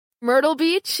Myrtle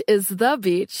Beach is the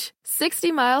beach.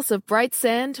 60 miles of bright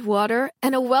sand, water,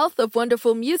 and a wealth of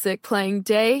wonderful music playing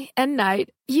day and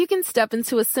night. You can step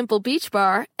into a simple beach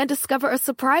bar and discover a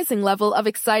surprising level of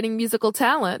exciting musical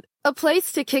talent. A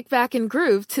place to kick back and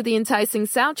groove to the enticing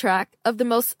soundtrack of the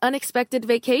most unexpected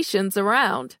vacations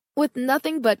around. With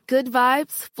nothing but good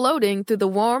vibes floating through the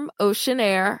warm ocean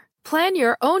air. Plan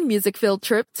your own music-filled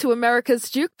trip to America's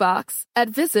Jukebox at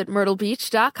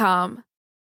visitmyrtlebeach.com.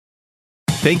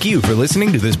 Thank you for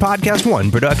listening to this Podcast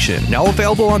One production. Now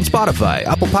available on Spotify,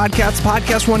 Apple Podcasts,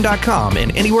 PodcastOne.com,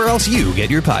 and anywhere else you get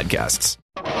your podcasts.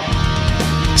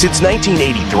 Since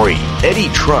 1983, Eddie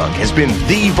Trunk has been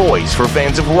the voice for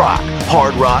fans of rock,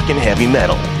 hard rock, and heavy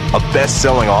metal. A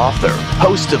best-selling author,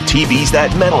 host of TV's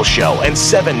That Metal Show and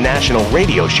 7 national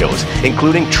radio shows,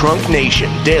 including Trunk Nation,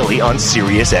 daily on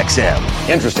Sirius XM.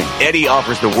 Interesting. Eddie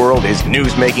offers the world his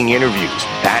news-making interviews,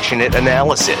 passionate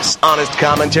analysis, honest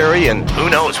commentary, and who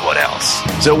knows what else.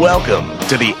 So welcome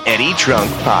to the Eddie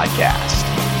Trunk Podcast.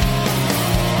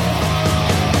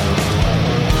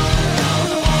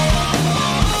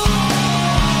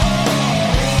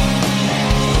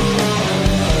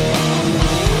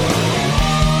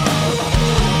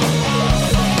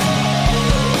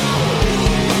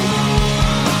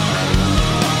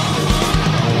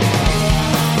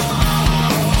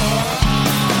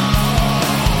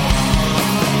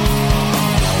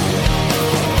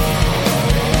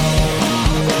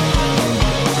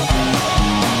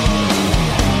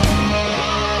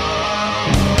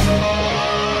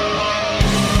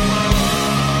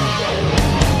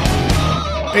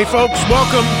 Hey folks,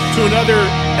 welcome to another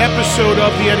episode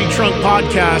of the Eddie Trunk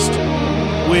Podcast,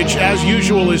 which as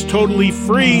usual is totally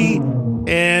free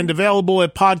and available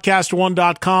at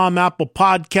podcastone.com, Apple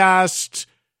Podcasts,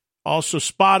 also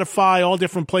Spotify, all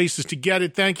different places to get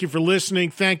it. Thank you for listening.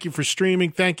 Thank you for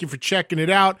streaming. Thank you for checking it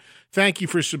out. Thank you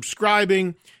for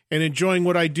subscribing and enjoying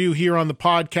what I do here on the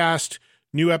podcast.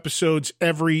 New episodes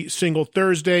every single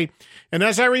Thursday. And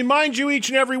as I remind you each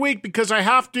and every week, because I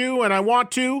have to and I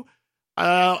want to,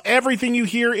 everything you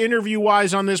hear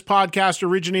interview-wise on this podcast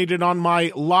originated on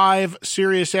my live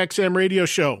Sirius XM radio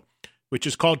show, which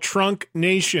is called Trunk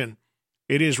Nation.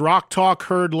 It is rock talk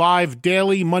heard live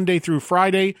daily, Monday through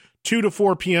Friday, 2 to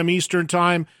 4 p.m. Eastern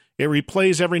Time. It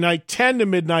replays every night, 10 to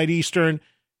midnight Eastern,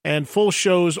 and full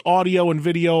shows, audio and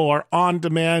video, are on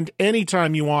demand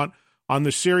anytime you want on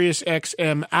the Sirius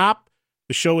XM app.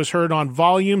 The show is heard on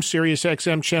volume, Sirius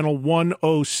XM channel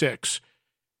 106.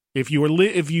 If you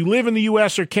live in the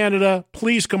U.S. or Canada,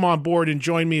 please come on board and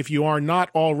join me if you are not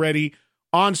already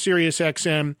on Sirius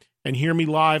XM and hear me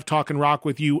live talking rock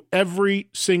with you every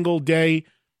single day.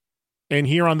 And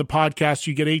here on the podcast,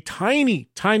 you get a tiny,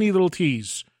 tiny little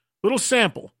tease, little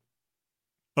sample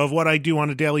of what I do on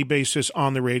a daily basis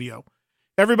on the radio.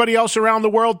 Everybody else around the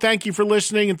world, thank you for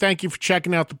listening and thank you for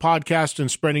checking out the podcast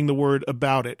and spreading the word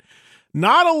about it.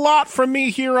 Not a lot from me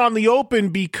here on the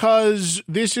open because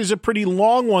this is a pretty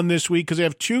long one this week because I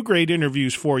have 2 great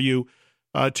interviews for you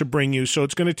to bring you. So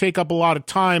it's going to take up a lot of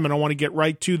time and I want to get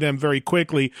right to them very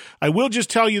quickly. I will just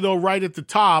tell you though right at the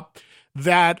top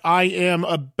that I am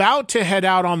about to head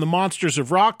out on the Monsters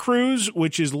of Rock cruise,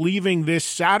 which is leaving this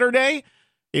Saturday.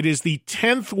 It is the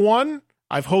 10th one.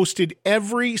 I've hosted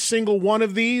every single one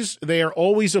of these. They are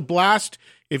always a blast.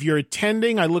 If you're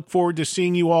attending, I look forward to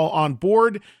seeing you all on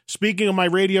board. Speaking of my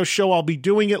radio show, I'll be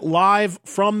doing it live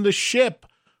from the ship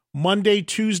Monday,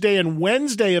 Tuesday, and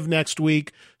Wednesday of next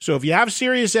week. So if you have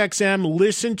Sirius XM,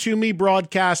 listen to me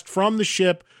broadcast from the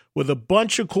ship with a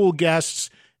bunch of cool guests.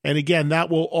 And again, that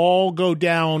will all go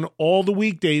down all the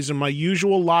weekdays in my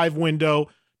usual live window,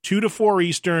 2 to 4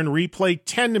 Eastern, replay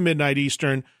 10 to midnight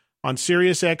Eastern on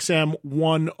Sirius XM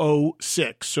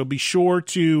 106. So be sure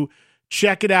to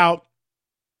check it out.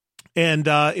 And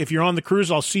if you're on the cruise,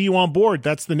 I'll see you on board.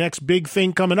 That's the next big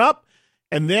thing coming up.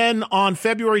 And then on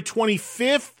February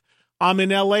 25th, I'm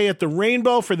in LA at the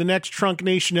Rainbow for the next Trunk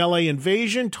Nation LA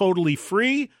Invasion, totally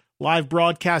free. Live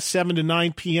broadcast 7 to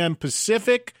 9 p.m.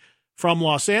 Pacific from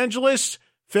Los Angeles.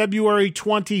 February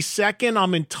 22nd,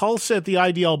 I'm in Tulsa at the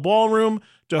IDL Ballroom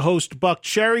to host Buck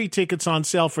Cherry. Tickets on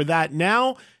sale for that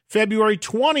now. February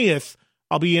 20th,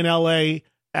 I'll be in LA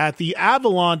at the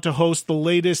Avalon to host the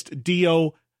latest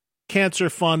Dio Cancer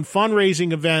Fund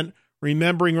fundraising event,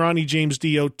 remembering Ronnie James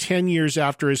Dio 10 years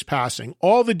after his passing.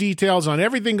 All the details on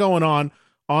everything going on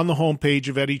the homepage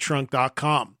of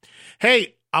eddietrunk.com.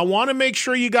 Hey, I want to make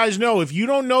sure you guys know, if you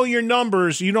don't know your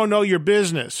numbers, you don't know your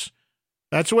business.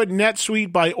 That's what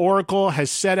NetSuite by Oracle has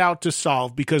set out to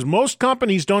solve, because most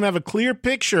companies don't have a clear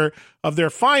picture of their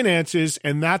finances,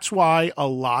 and that's why a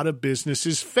lot of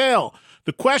businesses fail.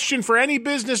 The question for any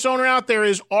business owner out there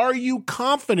is, are you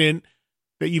confident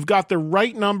that you've got the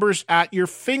right numbers at your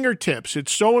fingertips?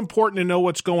 It's so important to know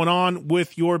what's going on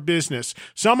with your business.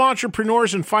 Some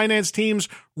entrepreneurs and finance teams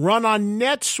run on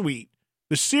NetSuite.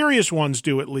 The serious ones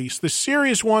do, at least. The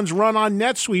serious ones run on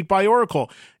NetSuite by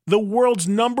Oracle, the world's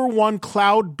 #1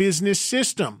 cloud business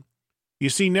system. You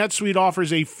see, NetSuite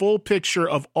offers a full picture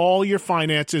of all your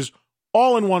finances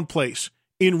all in one place,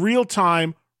 in real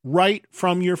time, right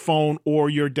from your phone or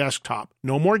your desktop.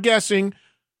 No more guessing.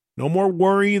 No more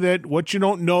worry that what you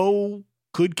don't know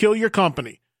could kill your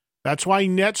company. That's why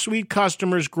NetSuite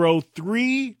customers grow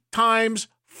 3 times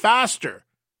faster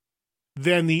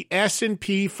than the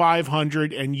S&P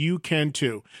 500, and you can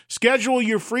too. Schedule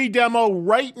your free demo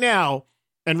right now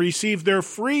and receive their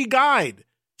free guide,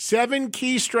 7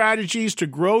 key strategies to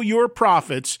grow your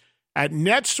profits, at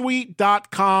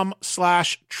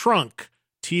netsuite.com/trunk,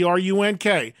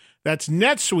 TRUNK. That's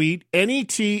NetSuite,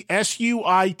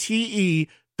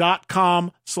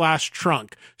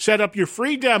 NetSuite.com/trunk. Set up your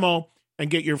free demo and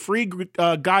get your free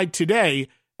guide today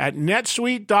at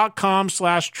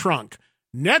netsuite.com/trunk.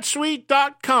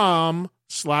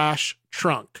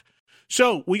 netsuite.com/trunk.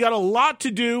 So we got a lot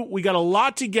to do. We got a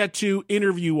lot to get to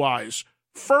interview-wise.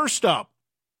 First up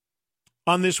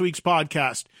on this week's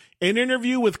podcast, an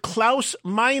interview with Klaus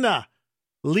Meine,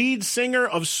 lead singer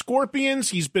of Scorpions.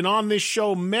 He's been on this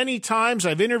show many times.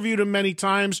 I've interviewed him many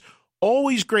times.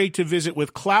 Always great to visit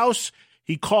with Klaus.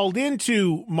 He called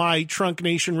into my Trunk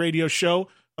Nation radio show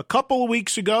a couple of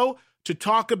weeks ago to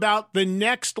talk about the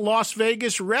next Las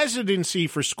Vegas residency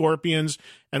for Scorpions,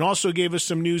 and also gave us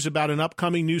some news about an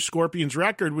upcoming new Scorpions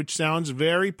record, which sounds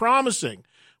very promising.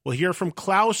 We'll hear from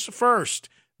Klaus first.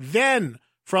 Then,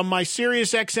 from my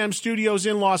SiriusXM studios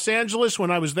in Los Angeles, when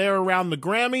I was there around the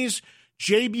Grammys,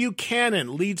 Jay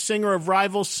Buchanan, lead singer of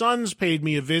Rival Sons, paid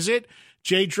me a visit.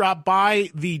 Jay dropped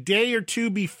by the day or two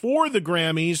before the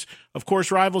Grammys. Of course,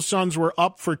 Rival Sons were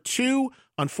up for 2.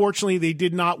 Unfortunately, they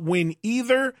did not win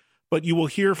either, but you will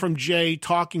hear from Jay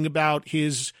talking about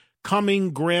his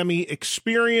coming Grammy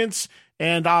experience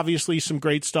and obviously some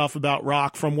great stuff about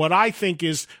rock from what I think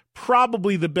is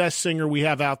probably the best singer we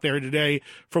have out there today,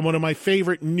 from one of my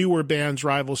favorite newer bands,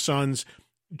 Rival Sons,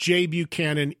 Jay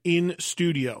Buchanan in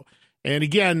studio. And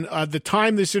again, the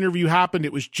time this interview happened,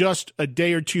 it was just a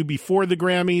day or two before the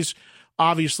Grammys.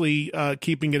 Obviously,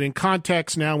 keeping it in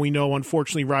context, now we know,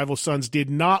 unfortunately, Rival Sons did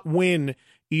not win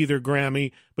either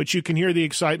Grammy, but you can hear the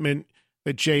excitement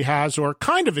that Jay has, or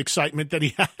kind of excitement that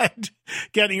he had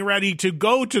getting ready to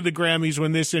go to the Grammys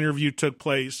when this interview took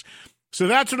place. So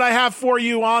that's what I have for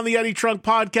you on the Eddie Trunk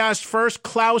Podcast. First,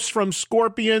 Klaus from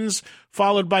Scorpions,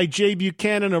 followed by Jay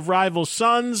Buchanan of Rival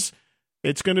Sons.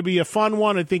 It's going to be a fun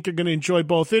one. I think you're going to enjoy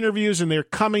both interviews, and they're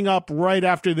coming up right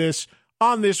after this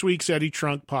on this week's Eddie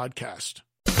Trunk Podcast.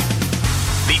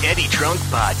 The Eddie Trunk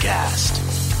Podcast.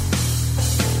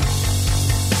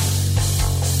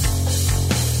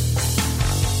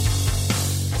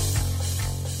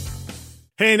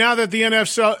 Hey, now that the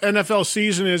NFL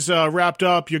season is wrapped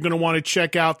up, you're going to want to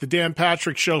check out the Dan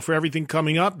Patrick Show for everything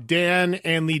coming up. Dan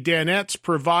and the Danettes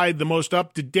provide the most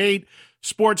up-to-date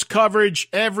sports coverage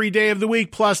every day of the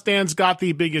week. Plus, Dan's got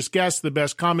the biggest guests, the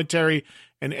best commentary,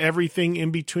 and everything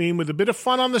in between with a bit of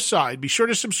fun on the side. Be sure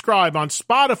to subscribe on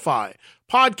Spotify,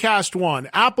 Podcast One,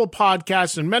 Apple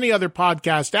Podcasts, and many other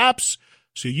podcast apps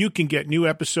so you can get new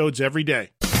episodes every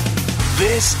day.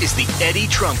 This is the Eddie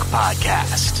Trunk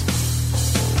Podcast.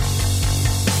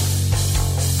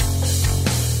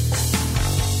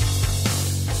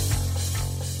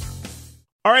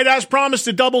 All right, as promised,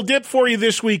 a double dip for you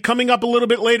this week. Coming up a little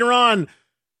bit later on,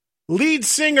 lead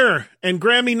singer and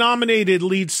Grammy-nominated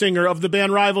lead singer of the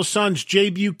band Rival Sons, Jay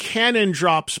Buchanan,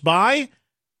 drops by.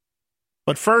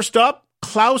 But first up,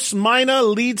 Klaus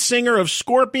Meine, lead singer of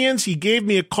Scorpions. He gave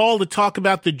me a call to talk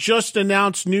about the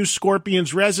just-announced new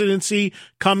Scorpions residency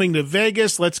coming to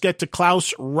Vegas. Let's get to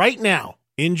Klaus right now.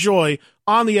 Enjoy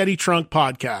on the Eddie Trunk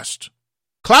Podcast.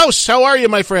 Klaus, how are you,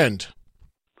 my friend?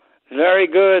 Very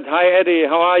good. Hi, Eddie.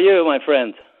 How are you, my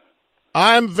friend?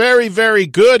 I'm very, very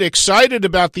good. Excited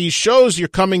about these shows. You're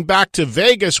coming back to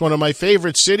Vegas, one of my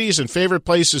favorite cities and favorite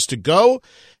places to go.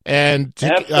 And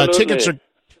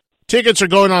tickets are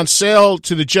going on sale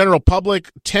to the general public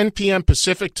 10 p.m.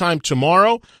 Pacific time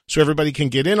tomorrow, so everybody can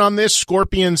get in on this.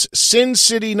 Scorpions Sin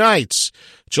City Nights,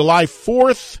 July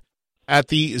 4th. At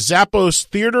the Zappos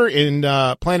Theater in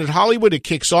Planet Hollywood. It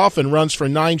kicks off and runs for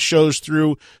 9 shows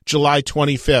through July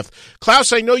 25th.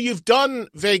 Klaus, I know you've done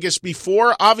Vegas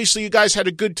before. Obviously, you guys had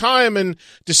a good time and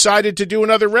decided to do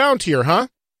another round here, huh?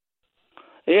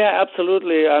 Yeah,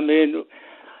 absolutely. I mean,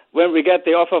 when we get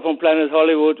the offer from Planet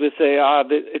Hollywood, we say,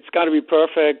 it's got to be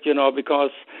perfect,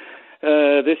 because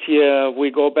this year we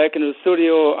go back into the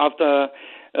studio after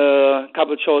a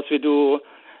couple of shows we do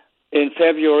in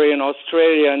February in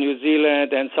Australia, New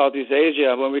Zealand, and Southeast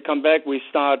Asia. When we come back, we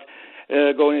start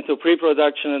going into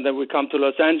pre-production, and then we come to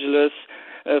Los Angeles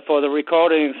for the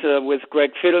recordings with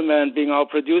Greg Fidelman being our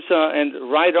producer,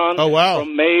 and right on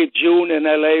from May, June in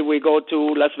LA, we go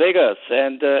to Las Vegas,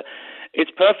 and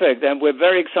it's perfect, and we're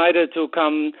very excited to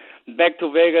come back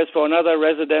to Vegas for another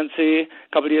residency. A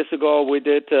couple of years ago, we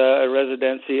did a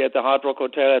residency at the Hard Rock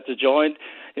Hotel at the Joint,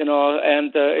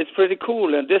 and it's pretty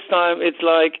cool. And this time, it's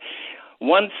like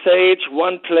one stage,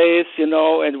 one place,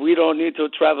 and we don't need to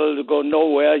travel to go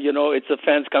nowhere. It's the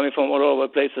fans coming from all over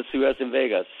the place to see us in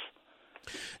Vegas.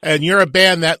 And you're a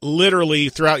band that literally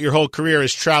throughout your whole career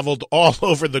has traveled all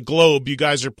over the globe. You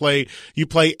guys you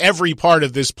play every part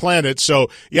of this planet. So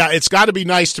yeah, it's got to be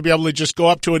nice to be able to just go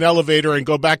up to an elevator and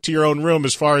go back to your own room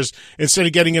as far as instead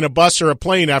of getting in a bus or a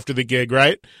plane after the gig,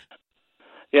 right?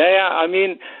 Yeah. I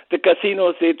mean, the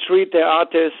casinos, they treat their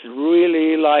artists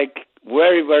really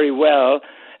very, very well.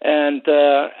 And,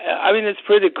 it's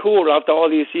pretty cool. After all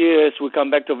these years, we come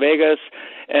back to Vegas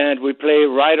and we play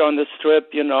right on the Strip,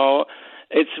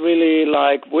 It's really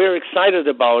we're excited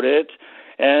about it.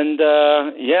 And,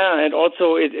 and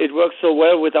also it works so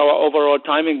well with our overall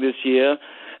timing this year.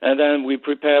 And then we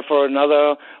prepare for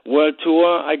another world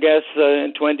tour, I guess,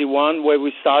 in 21, where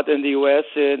we start in the U.S.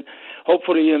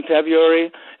 hopefully in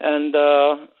February. And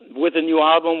with a new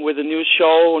album, with a new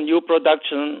show, new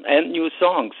production, and new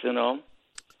songs,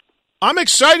 I'm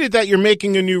excited that you're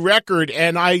making a new record,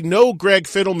 and I know Greg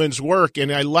Fidelman's work,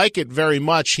 and I like it very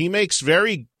much. He makes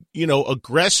very,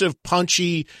 aggressive,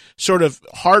 punchy, sort of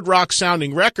hard rock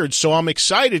sounding records. So I'm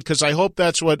excited because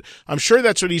I'm sure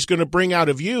that's what he's going to bring out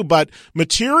of you. But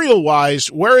material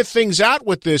wise, where are things at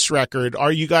with this record?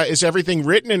 Is everything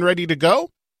written and ready to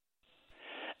go?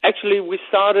 Actually, we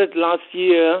started last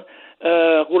year.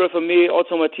 Rudolf and me,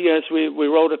 also Matthias, we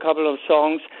wrote a couple of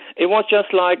songs. It was just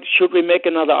should we make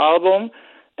another album?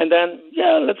 And then,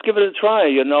 let's give it a try,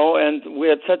 and we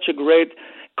had such a great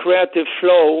creative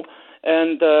flow.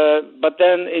 And but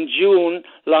then in June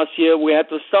last year, we had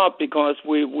to stop because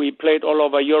we played all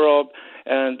over Europe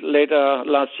and later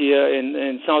last year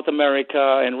in South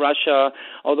America and Russia,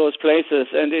 all those places.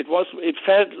 And it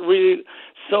felt really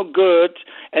so good,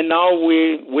 and now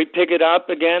we pick it up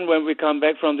again when we come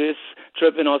back from this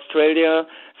trip in Australia,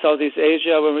 Southeast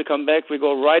Asia. When we come back, we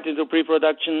go right into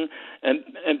pre-production and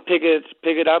pick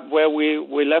it up where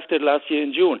we left it last year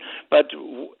in June. But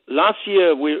last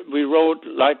year we wrote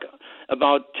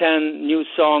about 10 new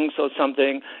songs or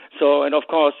something. So, and of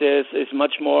course there's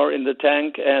much more in the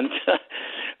tank, and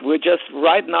we're just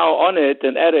right now on it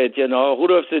and at it.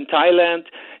 Rudolf's in Thailand,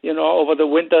 over the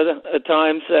winter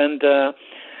times, and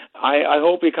I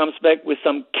hope he comes back with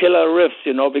some killer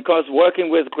riffs, because working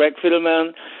with Greg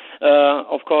Fidelman,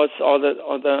 of course, all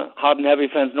the hard and heavy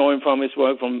fans know him from his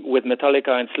work with Metallica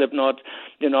and Slipknot.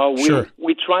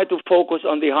 We try to focus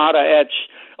on the harder edge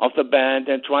of the band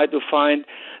and try to find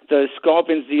the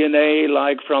Scorpions DNA,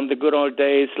 from the good old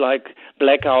days,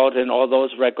 Blackout and all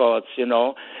those records.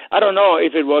 I don't know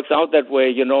if it works out that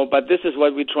way, but this is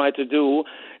what we try to do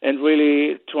and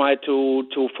really try to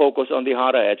focus on the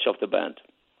harder edge of the band.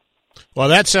 Well,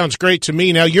 that sounds great to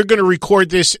me. Now, you're going to record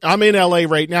this. I'm in L.A.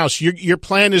 right now, so your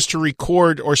plan is to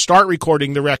record or start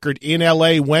recording the record in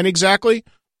L.A. when exactly?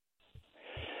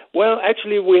 Well,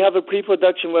 actually, we have a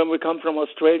pre-production when we come from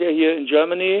Australia here in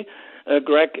Germany.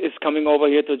 Greg is coming over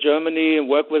here to Germany and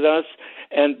work with us,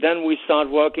 and then we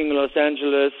start working in Los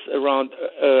Angeles around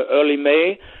early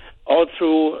May, all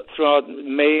throughout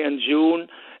May and June,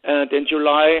 and in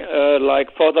July,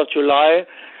 4th of July,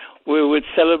 we would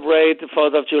celebrate the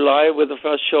 4th of July with the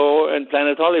first show in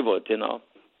Planet Hollywood,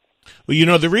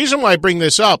 Well, the reason why I bring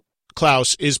this up,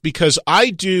 Klaus, is because I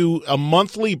do a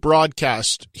monthly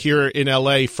broadcast here in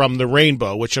L.A. from the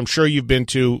Rainbow, which I'm sure you've been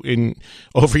to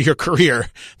over your career,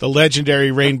 the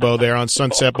legendary Rainbow there on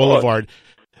Sunset Boulevard.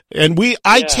 And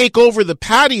I take over the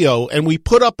patio and we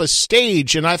put up a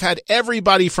stage, and I've had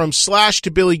everybody from Slash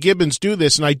to Billy Gibbons do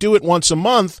this, and I do it once a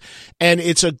month, and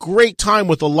it's a great time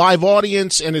with a live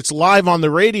audience, and it's live on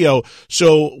the radio.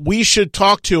 So we should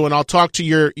and I'll talk to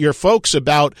your folks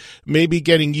about maybe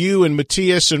getting you and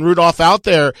Matthias and Rudolph out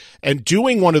there and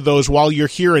doing one of those while you're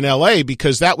here in LA,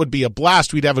 because that would be a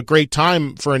blast. We'd have a great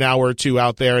time for an hour or two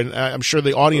out there, and I'm sure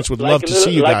the audience would love to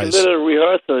see you guys. Like a little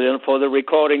rehearsal, for the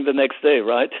recording the next day,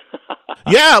 right?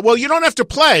 Yeah, well, you don't have to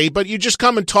play, but you just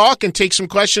come and talk and take some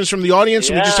questions from the audience.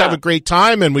 And we just have a great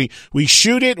time, and we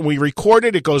shoot it and we record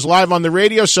it. It goes live on the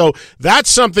radio. So that's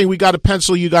something we got to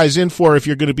pencil you guys in for if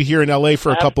you're going to be here in L.A.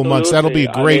 for a couple months. That'll be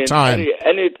a great time.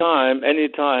 Anytime.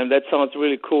 That sounds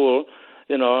really cool.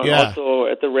 Also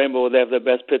at the Rainbow, they have the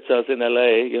best pizzas in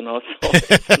L.A., so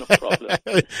it's no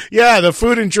problem. Yeah, the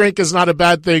food and drink is not a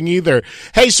bad thing either.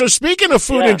 Hey, so speaking of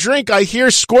food and drink, I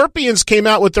hear Scorpions came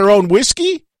out with their own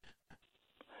whiskey?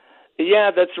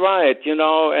 Yeah, that's right,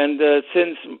 and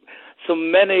since so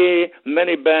many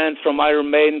bands from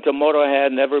Iron Maiden to Motorhead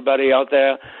and everybody out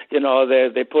there,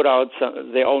 they put out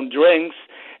their own drinks,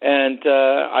 and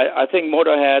I think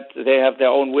Motorhead, they have their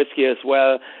own whiskey as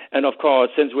well. And, of course,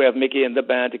 since we have Mickey in the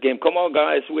band, it came, come on,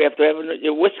 guys, we have to have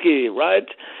a whiskey, right?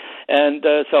 And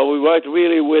so we worked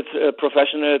really with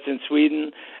professionals in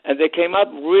Sweden, and they came up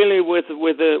really with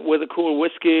a cool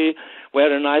whiskey. We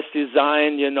had a nice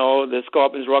design, the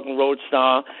Scorpions Rock and Roll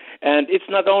Star. And it's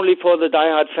not only for the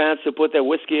diehard fans to put their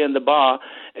whiskey in the bar.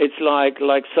 It's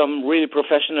like some really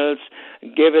professionals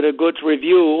gave it a good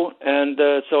review, and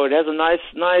so it has a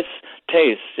nice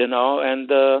taste,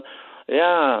 and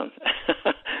yeah,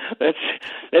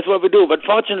 that's what we do. But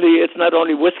fortunately, it's not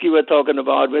only whiskey we're talking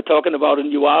about. We're talking about a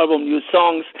new album, new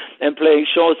songs, and playing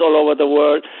shows all over the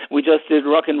world. We just did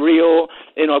Rock in Rio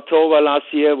in October last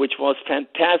year, which was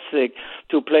fantastic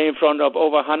to play in front of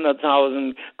over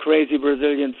 100,000 crazy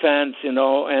Brazilian fans,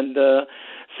 and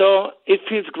so it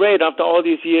feels great after all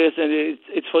these years, and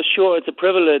it's for sure, it's a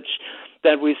privilege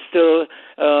that we still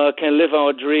can live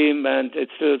our dream, and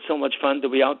it's still so much fun to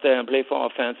be out there and play for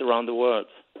our fans around the world.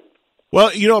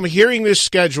 Well, I'm hearing this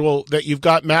schedule that you've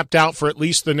got mapped out for at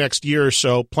least the next year or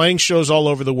so, playing shows all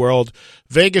over the world,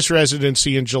 Vegas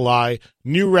residency in July,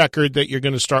 new record that you're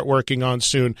going to start working on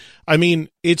soon. I mean,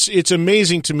 it's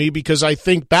amazing to me because I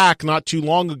think back not too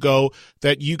long ago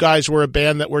that you guys were a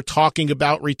band that were talking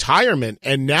about retirement,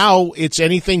 and now it's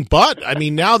anything but. I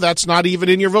mean, now that's not even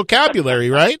in your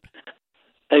vocabulary, right?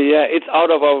 Yeah, it's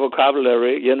out of our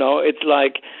vocabulary, It's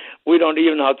like we don't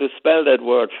even know how to spell that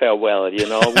word farewell,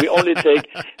 We only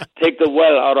take the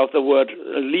well out of the word,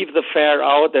 leave the fair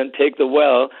out and take the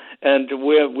well. And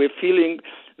we're feeling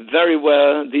very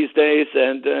well these days,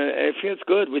 and it feels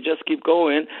good. We just keep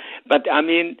going. But, I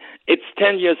mean, it's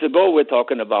 10 years ago we're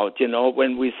talking about,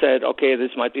 when we said, okay,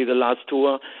 this might be the last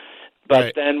tour.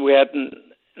 But then we had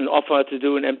an offer to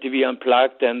do an MTV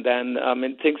Unplugged, and then,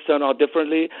 things turned out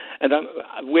differently. And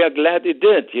we are glad it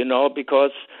did,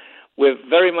 because we're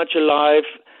very much alive.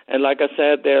 And like I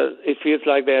said, it feels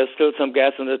like there's still some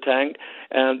gas in the tank,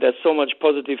 and there's so much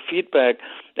positive feedback.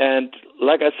 And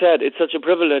like I said, it's such a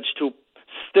privilege to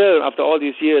still, after all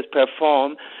these years,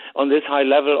 perform on this high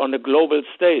level on the global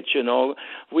stage,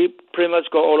 We pretty much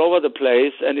go all over the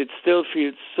place, and it still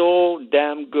feels so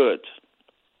damn good.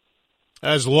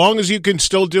 As long as you can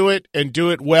still do it and do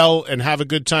it well and have a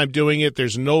good time doing it,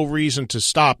 there's no reason to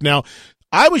stop. Now,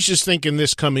 I was just thinking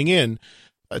this coming in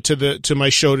to my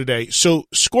show today. So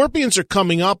Scorpions are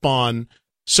coming up on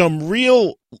some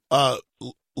real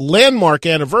landmark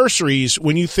anniversaries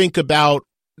when you think about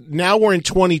now we're in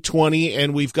 2020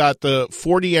 and we've got the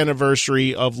 40th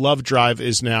anniversary of Love Drive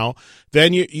is now.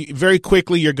 Then you very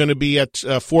quickly you're going to be at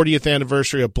 40th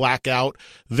anniversary of Blackout,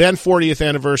 then 40th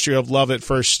anniversary of Love at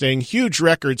First Sting. Huge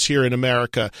records here in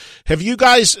America. Have you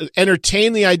guys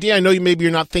entertained the idea? I know maybe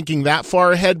you're not thinking that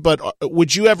far ahead, but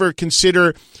would you ever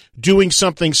consider doing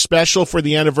something special for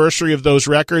the anniversary of those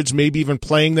records, maybe even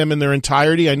playing them in their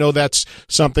entirety? I know that's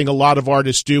something a lot of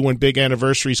artists do when big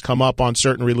anniversaries come up on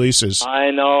certain releases. I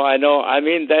know. I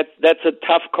mean, that's a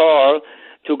tough call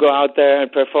to go out there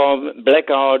and perform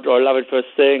Blackout or Love at First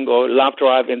Sting or Love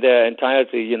Drive in their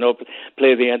entirety,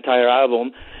 play the entire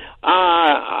album.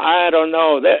 I don't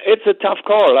know. It's a tough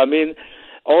call. I mean,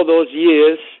 all those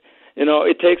years,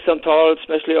 it takes some toll,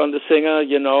 especially on the singer,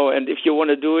 and if you want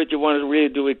to do it, you want to really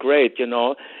do it great,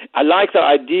 I like the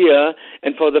idea,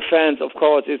 and for the fans, of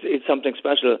course, it's something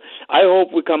special. I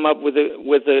hope we come up with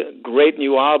a great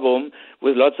new album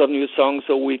with lots of new songs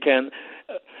so we can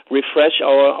refresh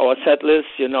our set list,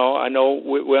 I know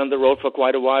we're on the road for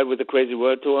quite a while with the Crazy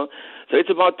World Tour, so it's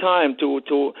about time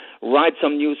to write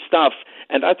some new stuff,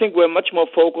 and I think we're much more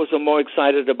focused and more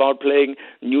excited about playing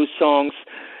new songs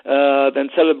than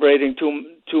celebrating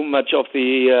too much of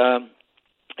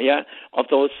of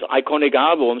those iconic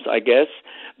albums, I guess.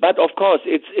 But of course,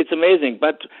 it's amazing.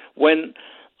 But when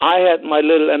I had my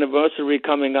little anniversary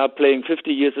coming up, playing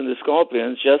 50 years in the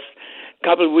Scorpions, just a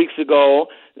couple of weeks ago,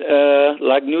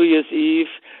 like New Year's Eve,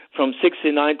 from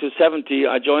 69 to 70,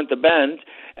 I joined the band.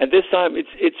 And this time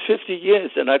it's 50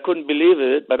 years, and I couldn't believe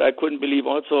it, but I couldn't believe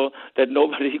also that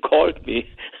nobody called me.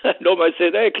 Nobody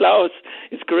said, "Hey, Klaus,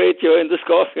 it's great you're in the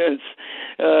Scorpions."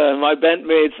 My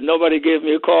bandmates, nobody gave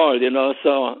me a call,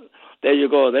 so there you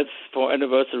go. That's for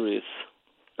anniversaries.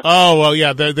 Oh, well,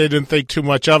 yeah, they didn't think too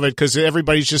much of it because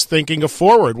everybody's just thinking of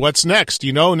forward. What's next?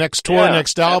 Next tour,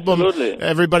 next album. Absolutely.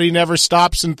 Everybody never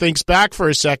stops and thinks back for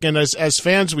a second. As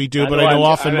fans we do, but I know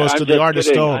often most of the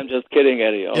artists don't. I'm just kidding,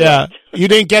 Eddie. Yeah. You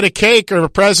didn't get a cake or a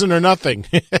present or nothing.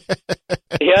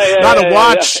 Yeah, Not a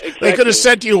watch. Yeah, exactly. They could have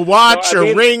sent you a watch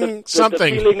or ring,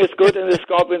 something. The feeling is good in the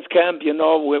Scorpions camp.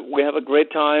 We have a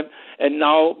great time. And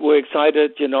now we're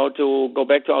excited, to go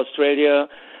back to Australia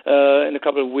in a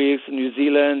couple of weeks, New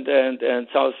Zealand and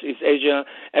Southeast Asia.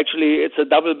 Actually, it's a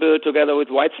double bill together with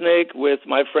Whitesnake, with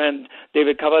my friend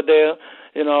David Coverdale.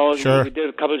 Sure. We did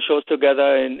a couple of shows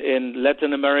together in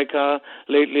Latin America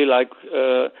lately,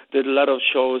 did a lot of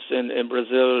shows in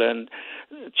Brazil and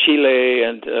Chile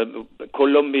and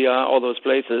Colombia, all those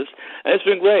places. And it's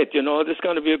been great, This is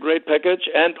going to be a great package.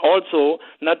 And also,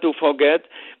 not to forget,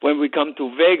 when we come to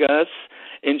Vegas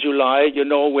in July,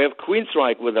 we have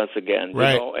Queensryche with us again,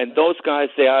 right. And those guys,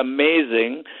 they are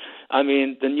amazing. I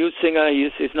mean, the new singer,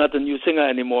 he's not the new singer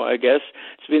anymore, I guess.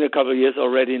 It's been a couple of years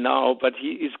already now, but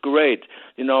he is great,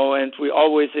 and we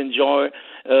always enjoy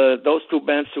those two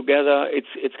bands together.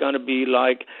 It's going to be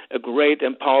like a great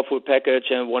and powerful package,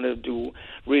 and want to do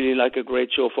really like a great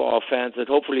show for our fans that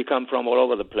hopefully come from all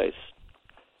over the place.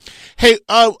 Hey,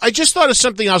 I just thought of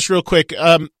something else real quick.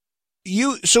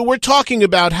 So we're talking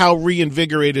about how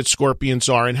reinvigorated Scorpions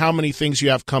are and how many things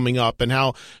you have coming up and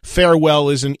how farewell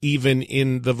isn't even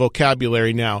in the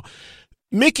vocabulary now.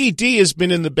 Mickey D has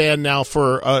been in the band now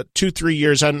for 2-3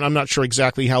 years. I'm not sure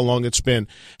exactly how long it's been.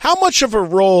 How much of a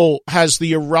role has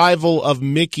the arrival of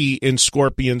Mickey in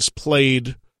Scorpions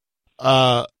played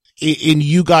in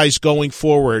you guys going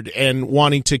forward and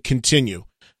wanting to continue?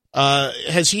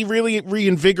 Has he really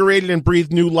reinvigorated and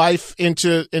breathed new life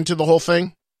into the whole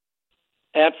thing?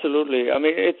 Absolutely. I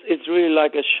mean, it's really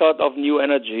like a shot of new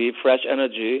energy, fresh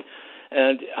energy.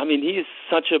 And, I mean, he's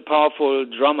such a powerful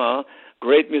drummer,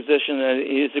 great musician, and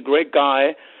he's a great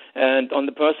guy. And on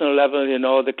the personal level,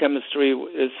 the chemistry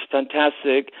is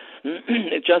fantastic.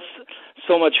 It's just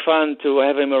so much fun to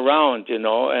have him around,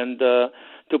 and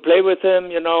to play with him,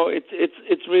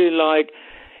 it's really like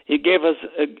he gave us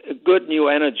a good new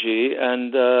energy,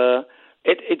 and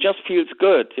it just feels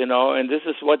good, and this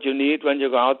is what you need when you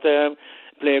go out there,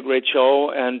 play a great show.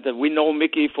 And we know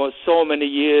Mickey for so many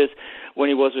years when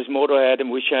he was with Motorhead, and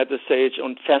we shared the stage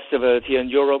on festivals here in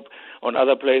Europe, on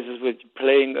other places, with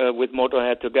playing with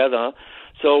Motorhead together.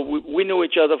 So we knew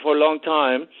each other for a long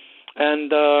time,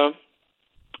 and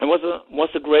it was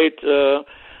a great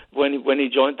when he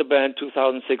joined the band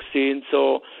 2016.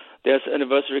 So there's an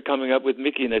anniversary coming up with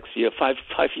Mickey next year, 5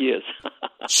 years.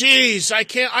 Jeez, I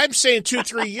can't. I'm saying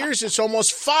 2-3 years. It's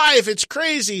almost 5. It's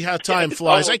crazy how time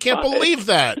flies. I can't believe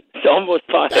that. It's almost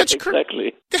 5. That's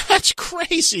exactly. That's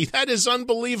crazy. That is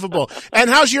unbelievable. And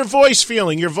how's your voice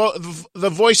feeling? The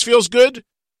voice feels good?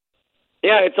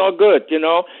 Yeah, it's all good.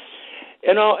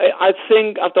 I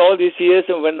think after all these years,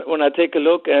 and when I take a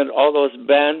look at all those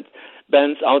bands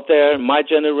out there, my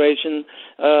generation,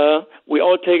 we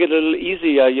all take it a little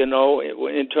easier,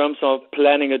 in terms of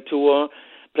planning a tour,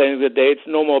 planning the dates,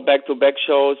 no more back-to-back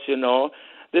shows,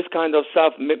 This kind of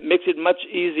stuff makes it much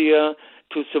easier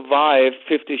to survive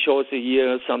 50 shows a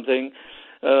year or something.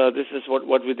 This is what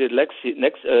we did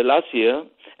last year.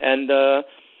 And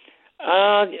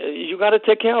you got to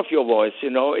take care of your voice,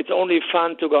 It's only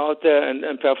fun to go out there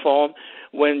and perform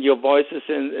when your voice is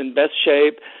in best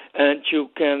shape and you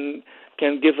can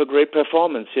give a great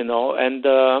performance, and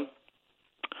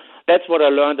that's what I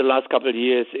learned the last couple of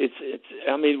years.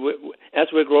 As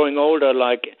we're growing older,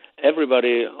 like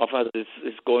everybody of us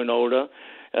is going older,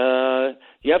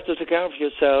 you have to take care of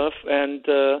yourself, and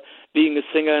being a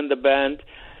singer in the band,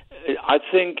 I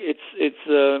think it's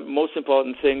the most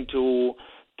important thing to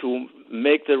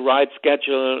make the right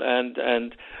schedule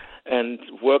and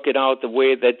work it out the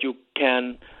way that you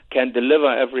can deliver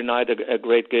every night a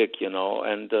great gig,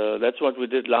 and that's what we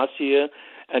did last year,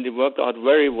 and it worked out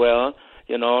very well,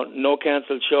 no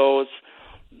canceled shows,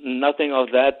 nothing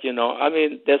of that,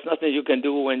 there's nothing you can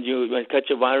do when you catch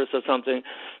a virus or something,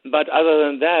 but other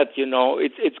than that,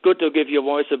 it's good to give your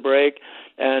voice a break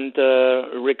and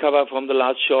recover from the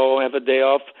last show, have a day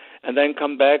off, and then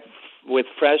come back with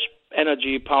fresh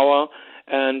energy, power,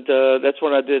 and that's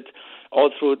what I did all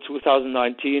through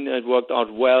 2019. It worked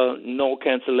out well, no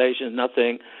cancellations,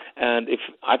 nothing, And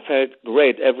I felt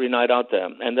great every night out there,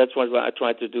 and that's what I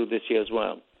tried to do this year as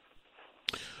well.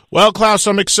 Well, Klaus,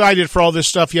 I'm excited for all this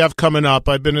stuff you have coming up.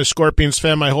 I've been a Scorpions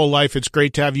fan my whole life. It's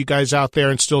great to have you guys out there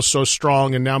and still so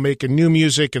strong and now making new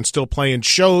music and still playing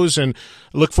shows. And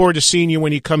I look forward to seeing you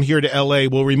when you come here to L.A.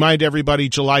 We'll remind everybody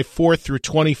July 4th through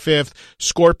 25th,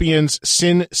 Scorpions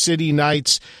Sin City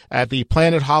Nights at the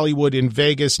Planet Hollywood in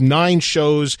Vegas. 9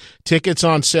 shows. Tickets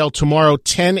on sale tomorrow,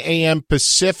 10 a.m.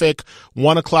 Pacific,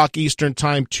 1 o'clock Eastern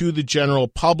time to the general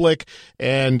public.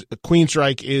 And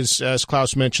Queensryche is, as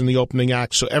Klaus mentioned, the opening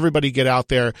act. So everybody get out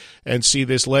there and see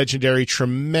this legendary,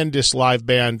 tremendous live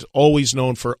band, always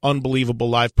known for unbelievable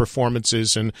live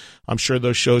performances, and I'm sure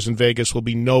those shows in Vegas will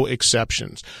be no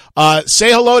exceptions.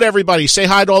 Say hello to everybody. Say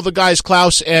hi to all the guys,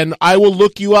 Klaus, and I will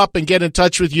look you up and get in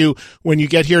touch with you when you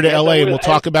get here to L.A., and we'll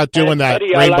talk about doing that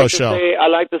Eddie, Rainbow Show.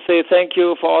 I'd like to say thank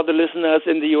you for all the listeners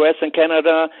in the U.S. and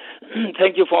Canada.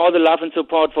 Thank you for all the love and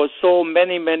support for so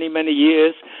many, many, many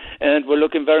years, and we're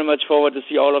looking very much forward to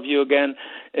see all of you again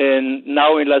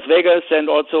now in Las Vegas, and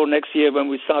also next year when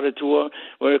we start a tour,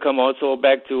 we'll come also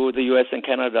back to the U.S. and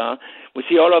Canada. We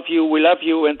see all of you. We love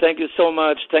you, and thank you so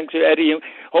much. Thank you, Eddie.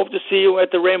 Hope to see you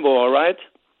at the Rainbow, all right?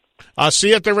 I'll see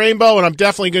you at the Rainbow, and I'm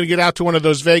definitely going to get out to one of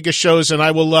those Vegas shows, and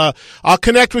I'll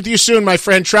connect with you soon, my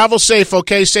friend. Travel safe,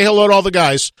 okay? Say hello to all the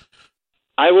guys.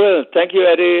 I will. Thank you,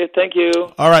 Eddie. Thank you.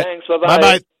 All right. Thanks. Bye-bye.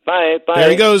 Bye-bye. Bye-bye. There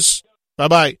he goes.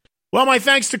 Bye-bye. Well, my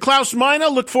thanks to Klaus Meine.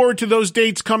 Look forward to those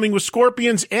dates coming with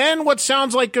Scorpions and what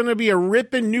sounds like going to be a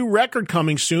ripping new record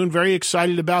coming soon. Very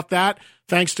excited about that.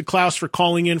 Thanks to Klaus for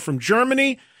calling in from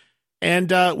Germany. And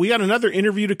we got another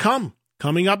interview to come.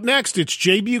 Coming up next, it's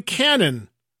Jay Buchanan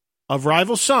of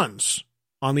Rival Sons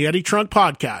on the Eddie Trunk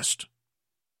Podcast.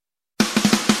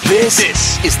 This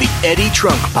is the Eddie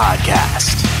Trunk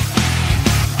Podcast.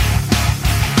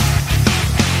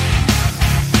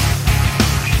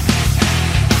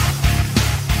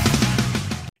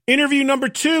 Interview number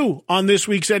 2 on this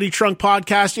week's Eddie Trunk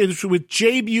Podcast is with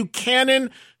Jay Buchanan,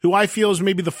 who I feel is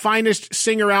maybe the finest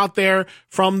singer out there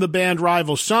from the band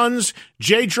Rival Sons.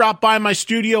 Jay dropped by my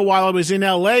studio while I was in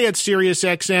L.A. at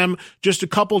SiriusXM just a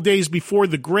couple days before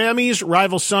the Grammys.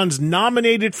 Rival Sons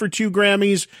nominated for 2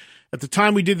 Grammys. At the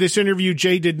time we did this interview,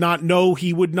 Jay did not know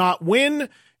he would not win,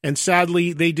 and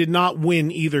sadly, they did not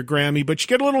win either Grammy. But you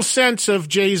get a little sense of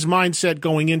Jay's mindset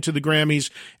going into the Grammys,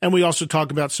 and we also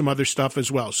talk about some other stuff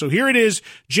as well. So here it is,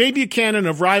 Jay Buchanan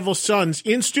of Rival Sons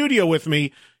in studio with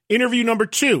me, interview number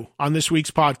 2 on this week's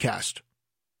podcast.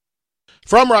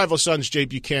 From Rival Sons, Jay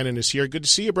Buchanan is here. Good to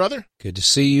see you, brother. Good to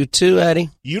see you too, Eddie.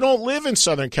 You don't live in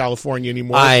Southern California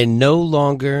anymore. I no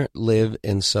longer live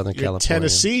in Southern You're California.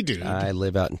 Tennessee, dude. I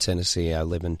live out in Tennessee. I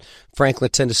live in Franklin,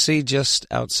 Tennessee, just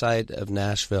outside of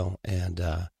Nashville. And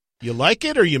you like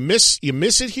it, or you miss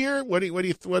it here? What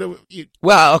do you?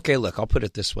 Well, okay. Look, I'll put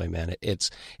it this way, man.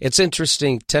 It's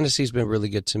interesting. Tennessee's been really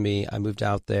good to me. I moved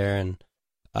out there, and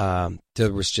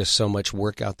there was just so much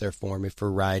work out there for me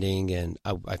for writing, and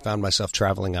I found myself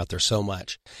traveling out there so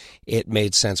much. It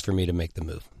made sense for me to make the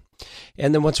move.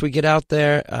 And then once we get out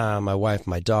there, my wife,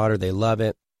 my daughter, they love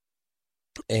it.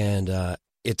 And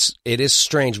it is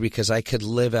strange because I could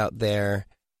live out there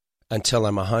until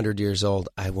I'm 100 years old.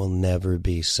 I will never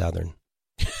be Southern.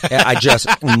 I just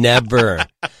never.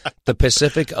 The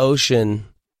Pacific Ocean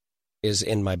is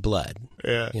in my blood.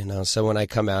 Yeah. You know, so when I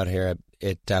come out here,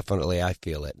 it definitely, I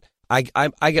feel it.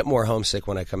 I get more homesick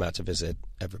when I come out to visit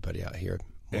everybody out here.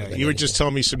 Yeah, you were just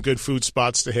telling me some good food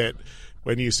spots to hit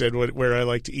when you said where I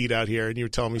like to eat out here, and you were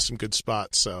telling me some good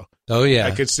spots. So, oh yeah,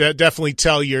 I could definitely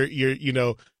tell your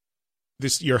your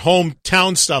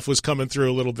hometown stuff was coming through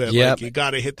a little bit. Yep. Like you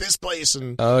got to hit this place,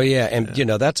 and oh yeah, and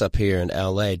that's up here in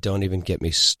L.A. Don't even get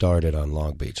me started on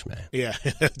Long Beach, man. Yeah,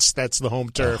 that's the home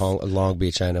turf. Long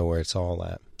Beach, I know where it's all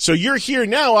at. So you're here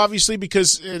now, obviously,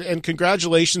 because, and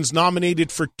congratulations,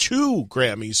 nominated for 2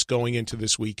 Grammys going into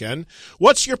this weekend.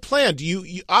 What's your plan? Do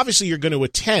you obviously you're going to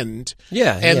attend?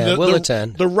 Yeah, and we'll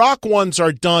attend. The rock ones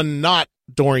are done not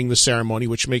during the ceremony,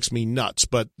 which makes me nuts,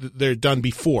 but they're done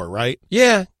before, right?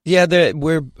 Yeah.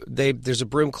 There's a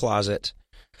broom closet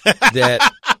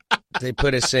that they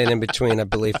put us in between, I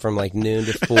believe, from like noon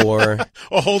to 4.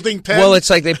 A holding pen? Well, it's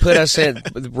like they put us in,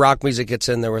 rock music gets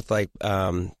in there with like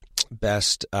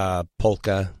best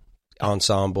polka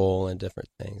ensemble and different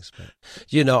things.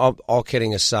 But, all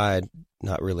kidding aside,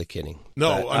 not really kidding.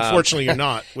 No, but, unfortunately you're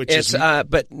not. Which it's, is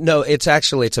but no, it's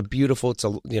a beautiful,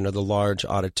 the large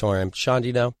auditorium. Sean, do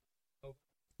you know?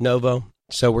 Novo.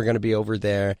 So we're going to be over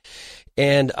there.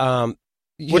 And,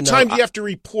 what time do you have to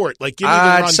report? Like, give me the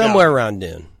rundown. Somewhere around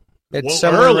noon. It's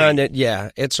somewhere around it. Yeah,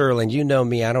 it's early. And you know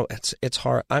me. It's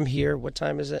hard. I'm here. What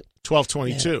time is it?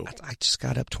 12:22. I just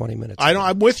got up 20 minutes.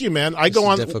 I'm with you, man. I go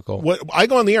on difficult. I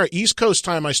go on the air East Coast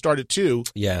time. I start at 2.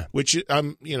 Yeah, which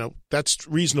that's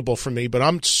reasonable for me. But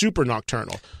I'm super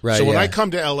nocturnal. Right. So when I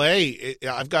come to LA,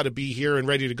 I've got to be here and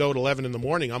ready to go at 11 in the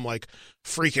morning. I'm like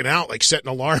freaking out, like setting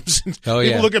alarms.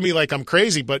 People look at me like I'm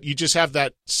crazy, but you just have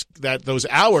those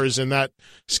hours and that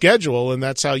schedule, and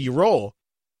that's how you roll.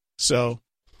 So.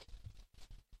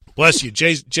 Bless you.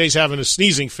 Jay's having a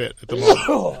sneezing fit at the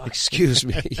moment. Excuse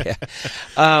me.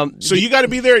 Yeah. So you got to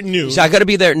be there at noon. So I got to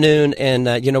be there at noon, and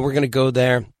we're going to go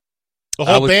there. The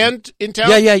whole band in town?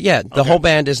 Yeah. The whole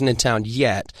band isn't in town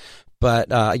yet,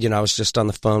 but I was just on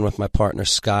the phone with my partner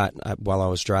Scott while I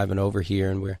was driving over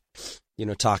here, and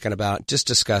we're talking about just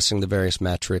discussing the various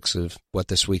metrics of what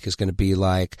this week is going to be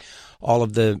like. All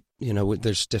of the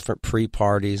there's different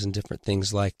pre-parties and different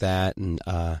things like that, and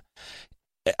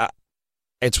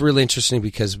it's really interesting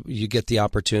because you get the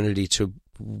opportunity to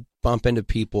bump into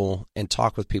people and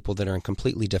talk with people that are in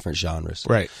completely different genres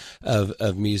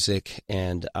of music,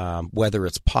 and whether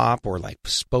it's pop or like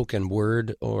spoken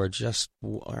word or just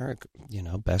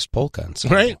best polka and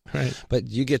stuff. Right. But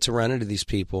you get to run into these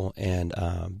people, and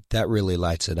that really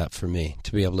lights it up for me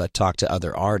to be able to talk to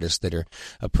other artists that are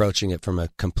approaching it from a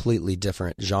completely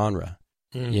different genre.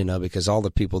 Because all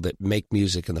the people that make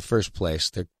music in the first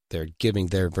place, they're giving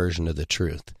their version of the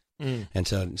truth. And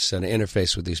so to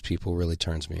interface with these people really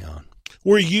turns me on.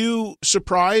 Were you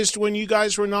surprised when you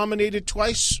guys were nominated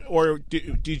twice, or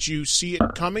did you see it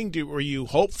coming? Were you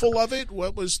hopeful of it?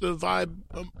 What was the vibe,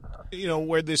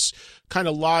 where this kind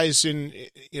of lies in?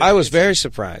 I was very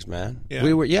surprised, man. Yeah.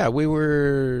 We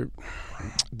were,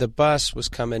 the bus was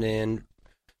coming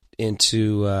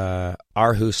into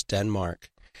Aarhus, Denmark.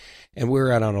 And we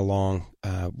were out on a long,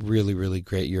 really, really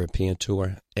great European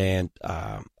tour. And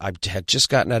I had just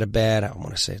gotten out of bed. I want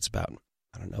to say it's about,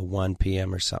 1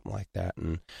 p.m. or something like that.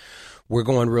 And we're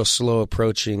going real slow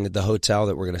approaching the hotel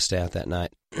that we're going to stay at that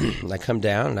night. I come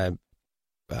down and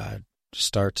I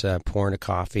start pouring a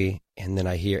coffee. And then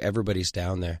I hear everybody's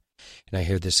down there. And I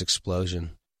hear this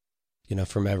explosion,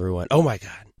 from everyone. Oh, my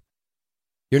God.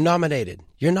 You're nominated.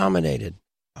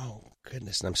 Oh.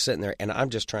 Goodness, and I'm sitting there, and I'm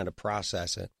just trying to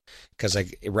process it, because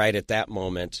right at that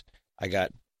moment, I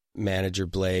got manager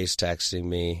Blaze texting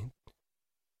me,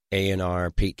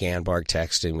 A&R Pete Ganbarg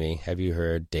texting me, have you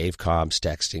heard? Dave Cobb's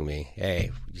texting me,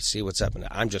 hey, you see what's up? And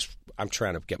I'm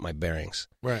trying to get my bearings.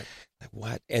 Right. Like,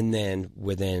 what? And then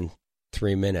within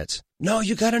 3 minutes, no,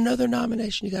 you got another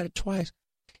nomination. You got it twice.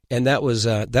 And that was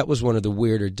one of the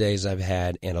weirder days I've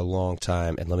had in a long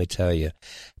time. And let me tell you,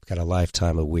 I've got a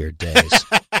lifetime of weird days.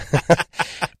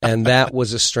 And that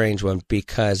was a strange one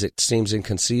because it seems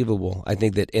inconceivable. I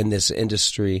think that in this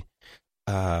industry,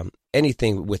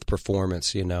 anything with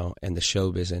performance, and the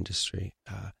showbiz industry,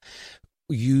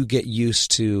 you get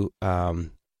used to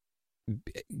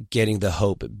getting the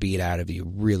hope beat out of you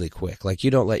really quick. Like,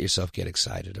 you don't let yourself get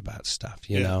excited about stuff,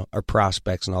 you know, or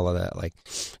prospects and all of that. Like,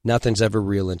 nothing's ever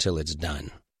real until it's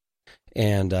done.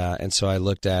 And so I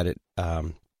looked at it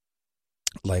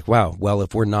like, wow, well,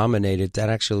 if we're nominated, that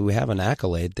actually we have an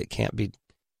accolade that can't be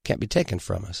taken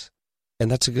from us.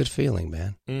 And that's a good feeling,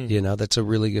 man. That's a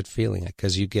really good feeling,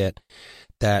 because you get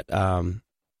that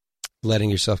letting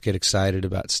yourself get excited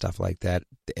about stuff like that.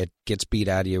 It gets beat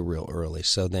out of you real early.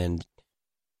 So then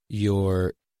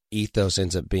your ethos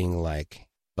ends up being like,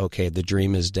 okay, the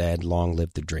dream is dead. Long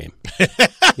live the dream.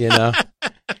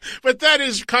 But that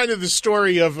is kind of the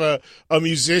story of a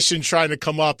musician trying to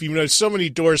come up. So many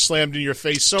doors slammed in your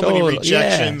face, so many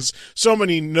rejections, so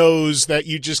many no's that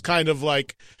you just kind of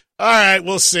like, all right,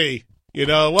 we'll see.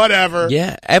 Whatever.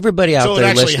 Yeah, everybody out there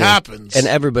actually listening, happens. And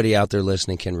everybody out there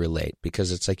listening can relate,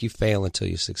 because it's like you fail until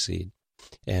you succeed,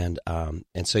 and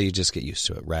so you just get used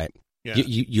to it, right? Yeah.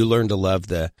 You learn to love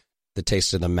the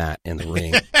taste of the mat in the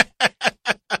ring.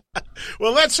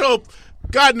 Well, let's hope.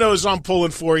 God knows I'm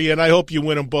pulling for you, and I hope you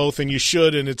win them both, and you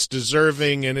should, and it's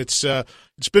deserving, and it's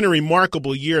been a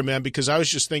remarkable year, man, because I was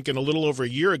just thinking a little over a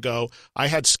year ago, I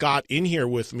had Scott in here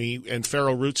with me, and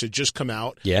Feral Roots had just come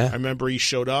out. Yeah. I remember he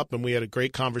showed up, and we had a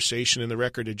great conversation, and the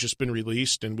record had just been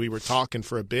released, and we were talking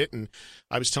for a bit, and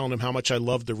I was telling him how much I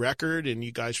loved the record, and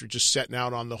you guys were just setting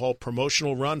out on the whole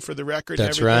promotional run for the record.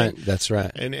 That's and everything. right. That's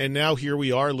right. And now here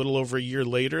we are, a little over a year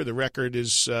later. The record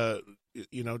is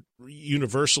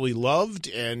universally loved,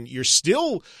 and you're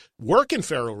still working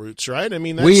Feral Roots, right? I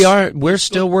mean, we're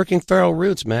still working Feral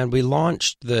Roots, man. We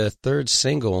launched the third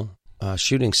single,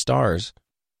 Shooting Stars,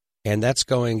 and that's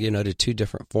going, to 2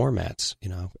 different formats,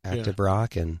 active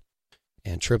rock and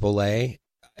AAA.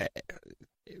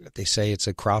 They say it's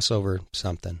a crossover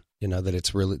something. that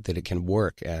it's really, that it can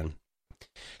work. And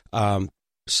and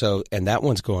that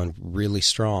one's going really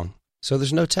strong. So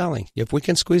there's no telling. If we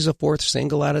can squeeze a fourth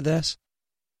single out of this,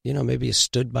 maybe a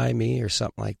Stood By Me or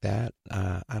something like that.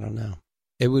 I don't know.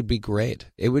 It would be great.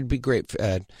 It would be great.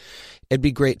 It'd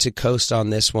be great to coast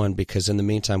on this one, because in the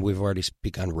meantime, we've already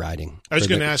begun writing. I was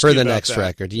going to ask for you the about next that.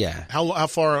 record. Yeah. How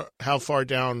far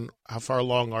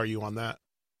along are you on that?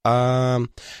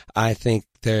 I think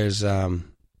there's been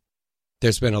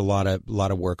a lot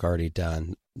of work already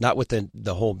done. Not with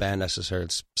the whole band necessarily.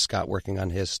 It's Scott working on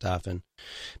his stuff and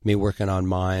me working on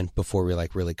mine before we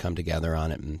really come together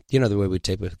on it. And the way we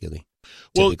typically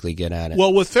get at it.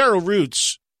 Well, with Feral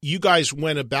Roots, you guys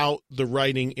went about the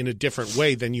writing in a different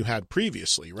way than you had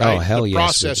previously, right? Oh, hell yes. The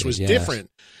process was different.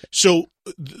 So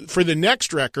for the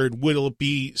next record, will it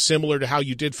be similar to how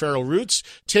you did Feral Roots?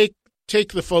 Take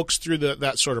the folks through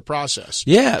that sort of process.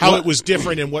 Yeah. How it was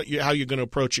different and how you're going to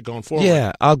approach it going forward.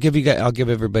 Yeah. I'll give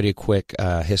everybody a quick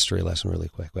history lesson really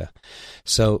quick.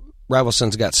 So Rival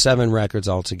Sons got 7 records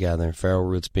altogether, Feral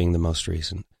Roots being the most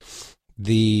recent.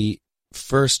 The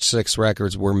first 6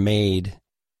 records were made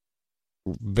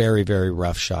very, very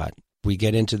rough shot. We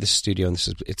get into the studio, and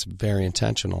it's very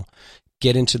intentional.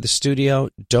 Get into the studio,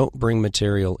 don't bring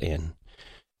material in.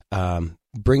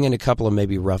 Bring in a couple of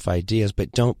maybe rough ideas,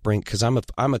 but don't bring, because I'm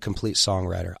a complete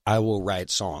songwriter. I will write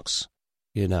songs,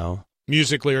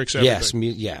 music, lyrics,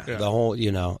 everything. Yes, the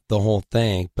whole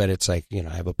thing. But it's like,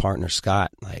 I have a partner,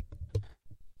 Scott. Like,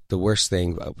 the worst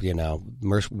thing,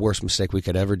 worst mistake we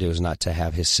could ever do is not to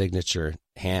have his signature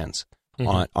hands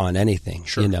on anything.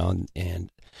 Sure. And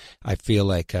I feel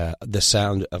like the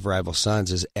sound of Rival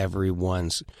Sons is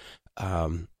everyone's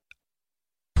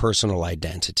personal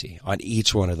identity on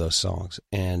each one of those songs.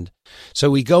 And so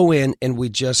we go in and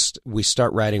we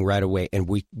start writing right away, and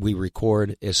we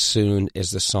record as soon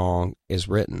as the song is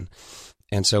written.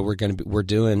 And so we're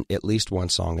doing at least one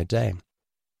song a day.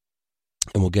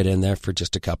 And we'll get in there for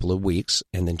just a couple of weeks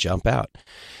and then jump out.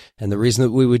 And the reason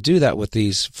that we would do that with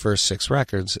these first 6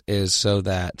 records is so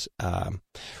that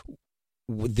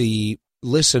the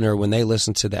listener, when they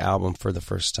listen to the album for the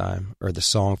first time or the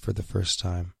song for the first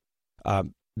time,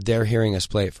 they're hearing us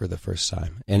play it for the first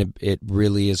time. And it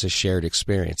really is a shared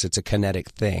experience. It's a kinetic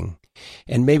thing.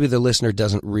 And maybe the listener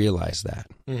doesn't realize that.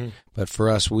 Mm-hmm. But for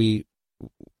us, we've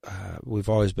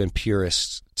always been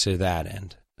purists to that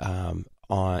end.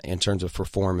 In terms of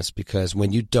performance, because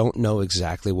when you don't know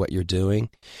exactly what you're doing,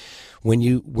 when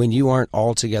you aren't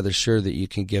altogether sure that you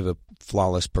can give a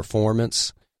flawless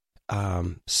performance,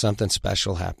 something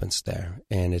special happens there,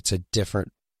 and it's a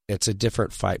different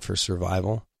fight for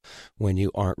survival when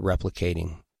you aren't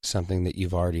replicating something that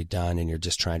you've already done and you're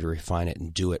just trying to refine it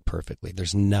and do it perfectly.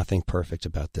 There's nothing perfect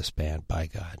about this band, by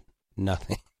God,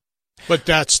 nothing. But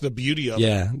that's the beauty of it.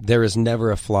 Yeah, there is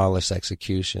never a flawless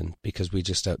execution, because we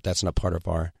just that's not part of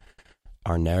our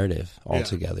narrative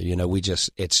altogether. Yeah.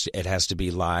 It has to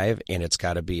be live, and it's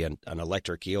got to be an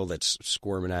electric eel that's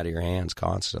squirming out of your hands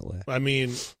constantly. I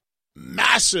mean,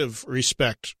 massive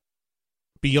respect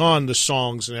beyond the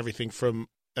songs and everything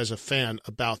as a fan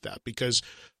about that, because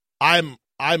I'm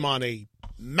on a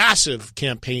massive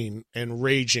campaign and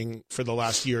raging for the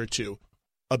last year or two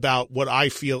about what I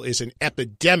feel is an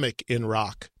epidemic in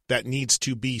rock that needs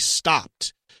to be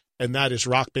stopped, and that is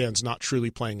rock bands not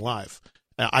truly playing live.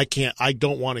 I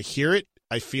don't want to hear it.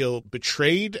 I feel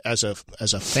betrayed as a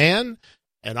fan,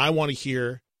 and I want to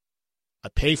hear, I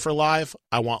pay for live,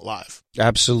 I want live.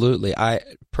 Absolutely. I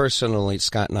personally,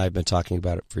 Scott and I have been talking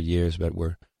about it for years, but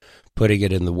we're putting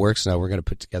it in the works now. We're going to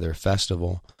put together a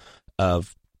festival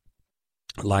of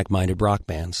like-minded rock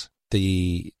bands.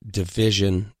 The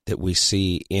division that we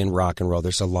see in rock and roll,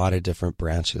 there's a lot of different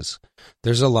branches.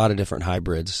 There's a lot of different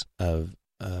hybrids of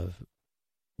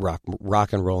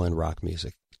rock and roll and rock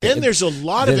music. And there's a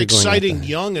lot of exciting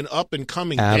young and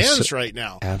up-and-coming bands right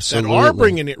now that are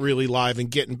bringing it really live and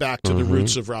getting back to the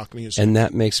roots of rock music. And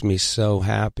that makes me so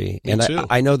happy. Me too.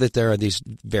 I know that there are these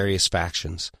various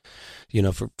factions,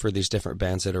 for these different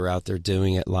bands that are out there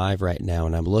doing it live right now.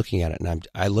 And I'm looking at it, and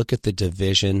I look at the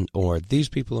division, or these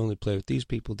people only play with these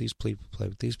people play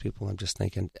with these people. I'm just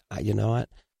thinking, you know what?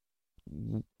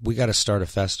 We got to start a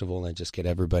festival and just get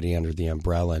everybody under the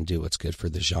umbrella and do what's good for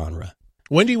the genre.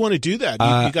 When do you want to do that?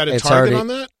 You got a target on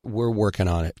that? We're working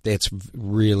on it. It's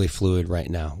really fluid right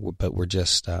now, but we're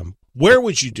just... Where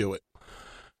would you do it?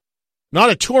 Not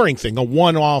a touring thing, a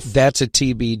one-off... That's a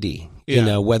TBD.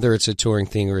 Yeah. Whether it's a touring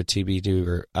thing or a TBD,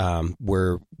 or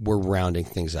we're rounding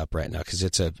things up right now, because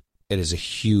it is a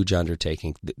huge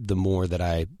undertaking. The more that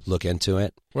I look into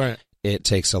it, right, it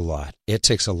takes a lot. It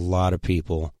takes a lot of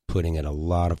people putting in a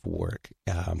lot of work.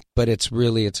 But it's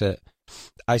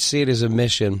I see it as a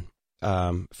mission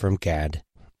from GAD.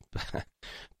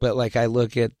 But like I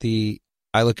look at the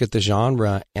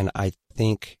genre, and I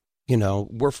think,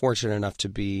 we're fortunate enough to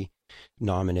be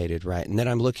nominated, right? And then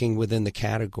I'm looking within the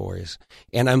categories,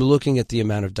 and I'm looking at the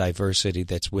amount of diversity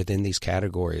that's within these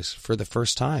categories for the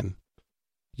first time,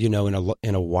 in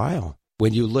a while.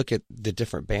 When you look at the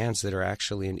different bands that are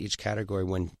actually in each category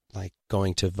when like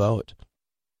going to vote,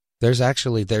 there's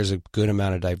a good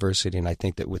amount of diversity. And I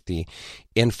think that with the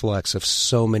influx of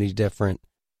so many different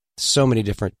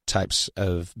types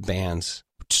of bands,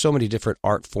 so many different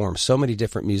art forms, so many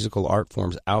different musical art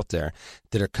forms out there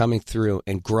that are coming through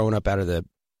and growing up out of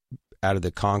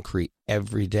the concrete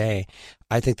every day,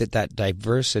 I think that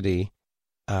diversity,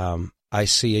 I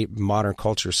see modern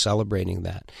culture celebrating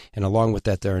that. And along with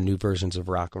that, there are new versions of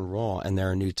rock and roll, and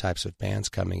there are new types of bands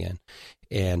coming in.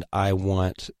 And I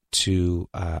want to,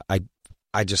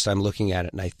 I'm looking at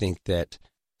it, and I think that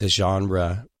the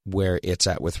genre where it's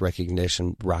at with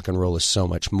recognition, rock and roll is so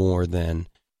much more than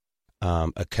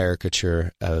a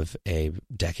caricature of a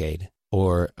decade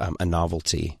or a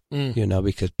novelty,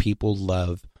 because people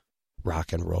love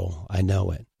rock and roll. I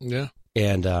know it. Yeah.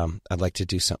 And I'd like to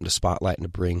do something to spotlight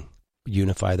and to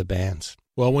unify the bands.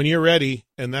 Well, when you're ready,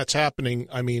 and that's happening,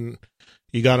 I mean,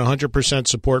 you got 100%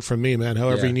 support from me, man.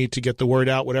 However you need to get the word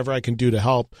out, whatever I can do to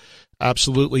help.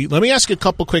 Absolutely. Let me ask you a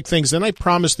couple quick things. Then I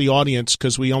promised the audience,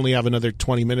 because we only have another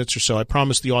 20 minutes or so, I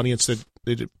promised the audience that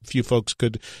a few folks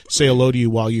could say hello to you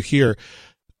while you're here.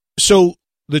 So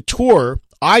the tour,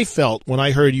 I felt when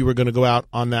I heard you were going to go out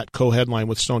on that co-headline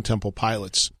with Stone Temple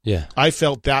Pilots, I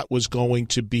felt that was going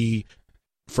to be,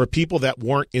 for people that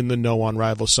weren't in the know on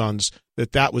Rival Sons,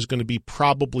 that was going to be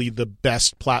probably the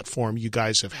best platform you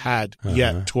guys have had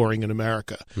yet touring in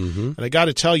America. Mm-hmm. And I got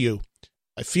to tell you,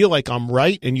 I feel like I'm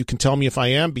right, and you can tell me if I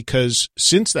am, because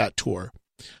since that tour,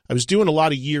 I was doing a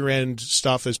lot of year-end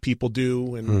stuff as people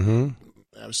do, and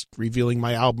I was revealing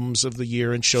my albums of the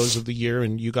year and shows of the year,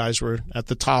 and you guys were at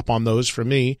the top on those for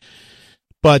me.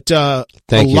 But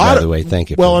thank you, by the way.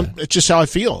 Thank you. Well, it's just how I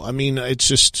feel. I mean, it's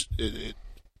just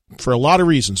for a lot of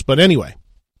reasons. But anyway,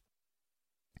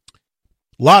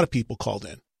 a lot of people called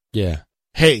in. Yeah.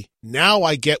 Hey, now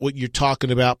I get what you're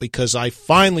talking about, because I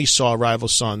finally saw Rival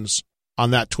Sons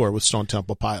on that tour with Stone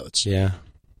Temple Pilots. Yeah.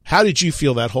 How did you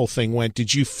feel that whole thing went?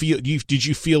 Did you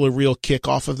feel a real kick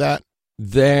off of that?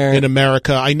 There in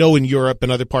America, I know in Europe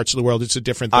and other parts of the world, it's a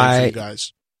different thing for you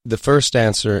guys. The first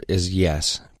answer is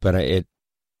yes, but it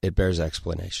bears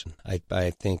explanation.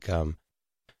 I think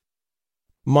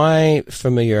my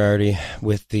familiarity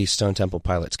with the Stone Temple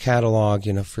Pilots catalog,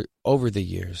 for over the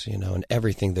years, and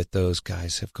everything that those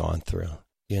guys have gone through,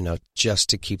 just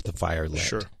to keep the fire lit.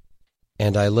 Sure.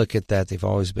 And I look at that; they've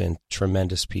always been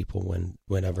tremendous people.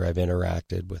 Whenever I've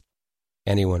interacted with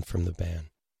anyone from the band,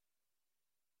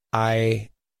 I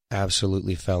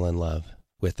absolutely fell in love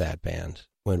with that band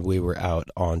when we were out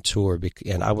on tour,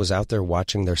 and I was out there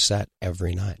watching their set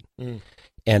every night.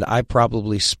 And I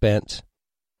probably spent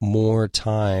more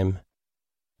time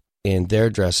in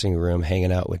their dressing room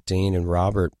hanging out with Dean and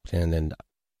Robert and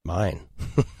mine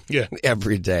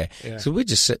every day. Yeah. So we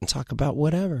just sit and talk about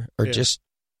whatever, or just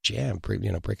jam,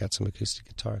 break out some acoustic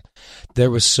guitars.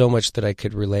 There was so much that I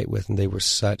could relate with, and they were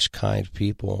such kind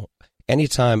people.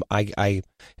 Anytime I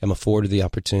am afforded the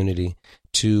opportunity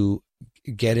to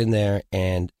get in there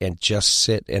and just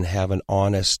sit and have an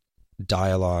honest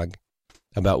dialogue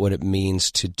about what it means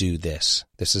to do this.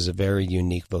 This is a very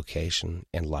unique vocation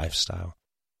and lifestyle.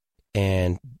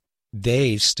 And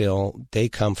they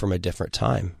come from a different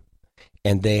time.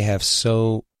 And they have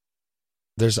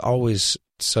there's always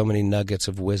so many nuggets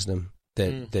of wisdom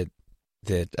that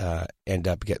end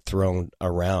up get thrown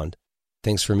around.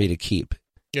 Things for me to keep.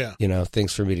 Yeah.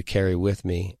 Things for me to carry with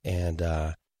me. And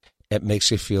it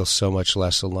makes you feel so much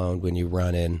less alone when you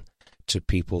run in to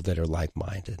people that are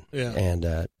like-minded. Yeah.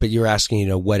 And but you're asking,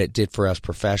 what it did for us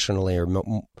professionally, or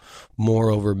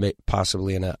moreover,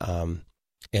 possibly in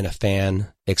a fan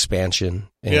expansion,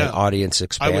 in an audience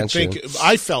expansion. I would think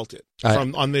I felt it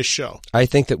on this show. I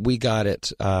think that we got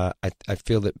it. I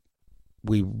feel that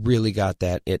we really got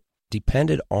that. It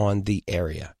depended on the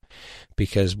area,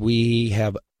 because we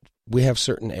have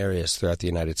certain areas throughout the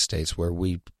United States where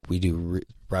we do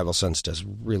Rival Sons does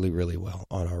really, really well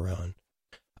on our own.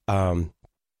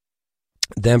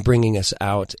 Them bringing us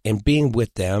out and being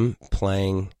with them,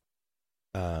 playing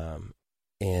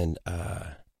in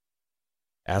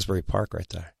Asbury Park right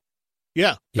there.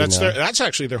 Yeah, that's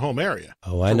actually their home area.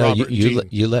 Oh, I know.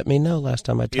 You let me know last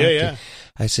time I talked to you.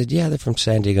 I said, they're from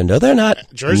San Diego. No, they're not.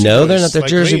 Jersey boys. They're not. They're like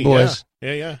Jersey boys.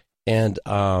 Yeah. And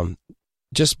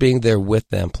just being there with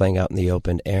them, playing out in the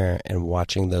open air and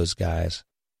watching those guys,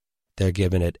 they're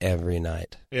giving it every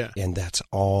night. Yeah. And that's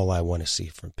all I want to see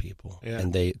from people. Yeah.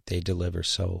 And they deliver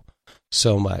so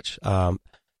much.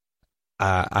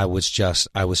 I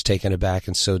was taken aback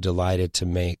and so delighted to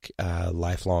make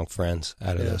lifelong friends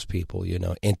out of those people,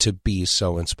 and to be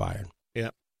so inspired.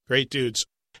 Yeah. Great dudes.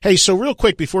 Hey, so real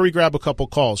quick, before we grab a couple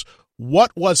calls,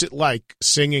 what was it like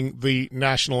singing the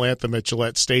national anthem at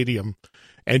Gillette Stadium?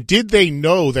 And did they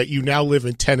know that you now live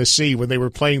in Tennessee when they were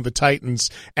playing the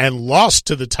Titans and lost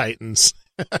to the Titans?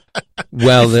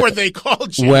 Well, before they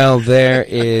called you. Well, there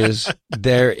is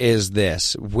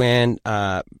this. When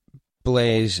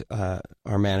Blaze, our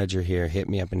manager here, hit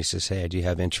me up and he says, "Hey, do you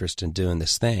have interest in doing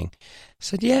this thing?" I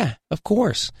said, "Yeah, of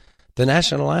course. The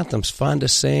national anthem's fun to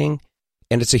sing,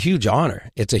 and it's a huge honor.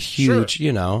 It's a huge,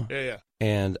 Yeah.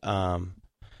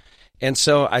 And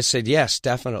so I said, yes,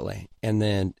 definitely. And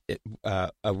then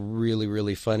a really,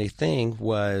 really funny thing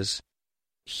was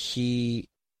he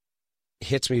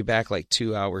hits me back like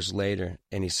 2 hours later,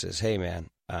 and he says, "Hey, man,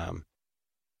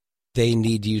 they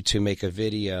need you to make a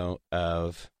video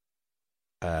of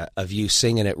you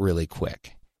singing it really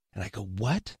quick." And I go,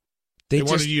 "What?" They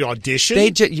wanted you to audition?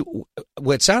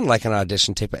 Well, it sounded like an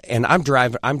audition tape. And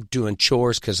I'm doing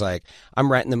chores because, like,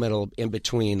 I'm right in the middle, in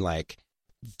between, like,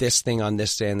 this thing on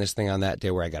this day and this thing on that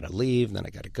day where I got to leave, and then I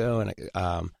got to go. And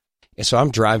so I'm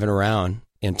driving around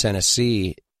in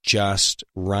Tennessee just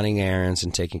running errands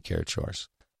and taking care of chores.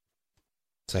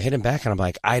 So I hit him back, and I'm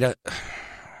like, I don't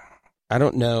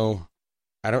know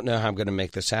how I'm going to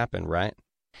make this happen, right?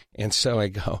 And so I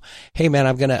go, "Hey, man,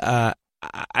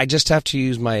 I just have to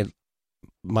use my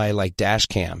like dash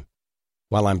cam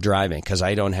while I'm driving because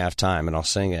I don't have time, and I'll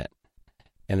sing it."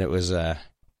 And it was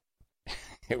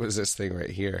this thing right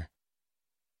here.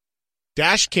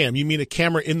 Dash cam? You mean a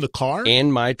camera in the car?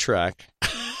 In my truck.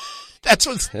 That's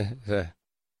what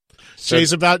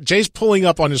Jay's pulling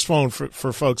up on his phone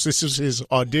for folks. This is his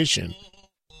audition.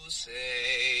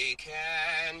 Say,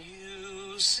 can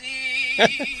you see?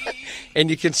 And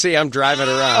you can see I'm driving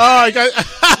around. Oh, I got.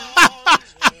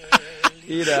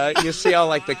 You see all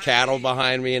like the cattle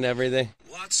behind me and everything.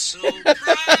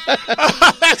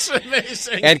 That's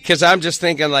amazing. And because I'm just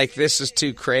thinking like this is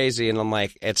too crazy, and I'm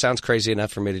like, it sounds crazy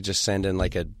enough for me to just send in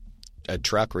like a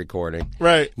truck recording.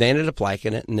 Right. They ended up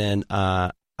liking it, and then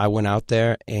I went out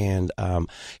there, and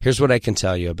here's what I can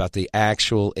tell you about the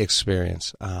actual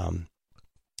experience.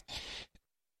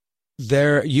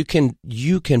 There you can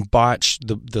botch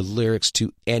the lyrics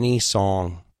to any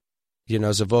song,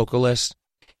 as a vocalist,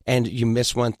 and you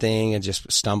miss one thing and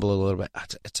just stumble a little bit.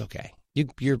 It's okay. You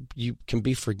can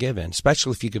be forgiven,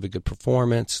 especially if you give a good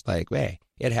performance. Like, hey,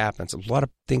 it happens. A lot of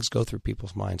things go through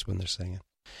people's minds when they're singing.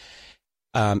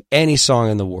 Any song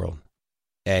in the world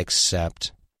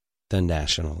except the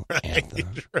national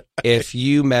anthem. Right. If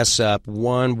you mess up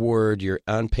one word, you're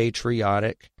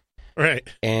unpatriotic. Right.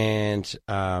 And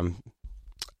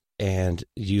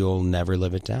you'll never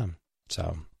live it down.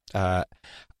 So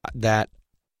that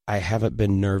I haven't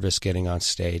been nervous getting on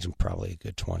stage in probably a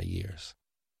good 20 years.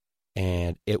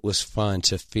 And it was fun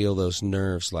to feel those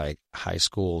nerves, like high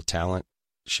school talent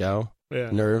show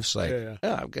nerves. Like, oh,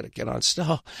 I'm going to get on stage.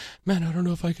 Man, I don't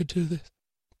know if I could do this.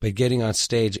 But getting on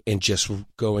stage and just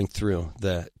going through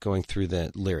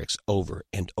the lyrics over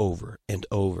and over and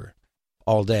over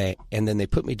all day. And then they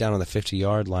put me down on the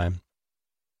 50-yard line.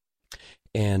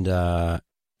 And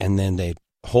then they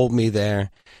hold me there.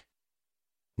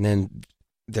 And then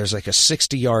there's like a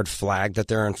 60-yard flag that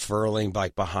they're unfurling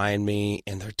like behind me,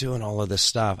 and they're doing all of this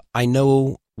stuff. I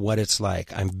know what it's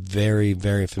like. I'm very,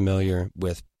 very familiar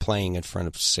with playing in front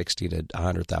of 60 to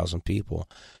 100,000 people.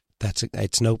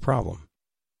 It's no problem.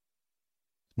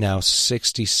 Now,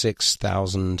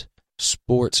 66,000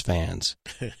 sports fans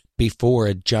before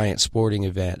a giant sporting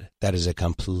event, that is a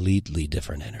completely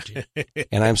different energy.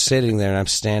 And I'm sitting there, and I'm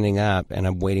standing up, and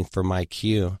I'm waiting for my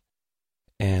cue.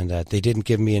 And they didn't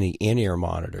give me any in-ear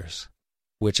monitors,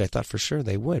 which I thought for sure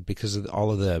they would because of all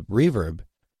of the reverb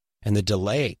and the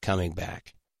delay coming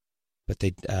back. But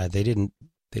they didn't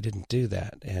do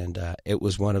that, and it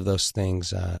was one of those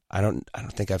things. I don't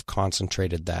think I've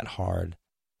concentrated that hard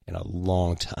in a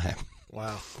long time.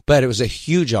 Wow! But it was a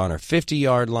huge honor.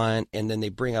 50-yard line, and then they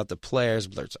bring out the players.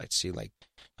 I'd see like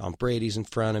Tom Brady's in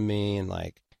front of me, and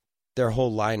like their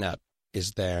whole lineup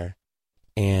is there.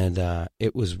 And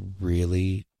it was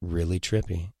really, really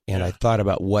trippy. And I thought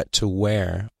about what to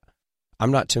wear.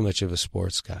 I'm not too much of a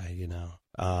sports guy,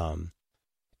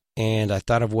 and I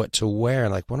thought of what to wear.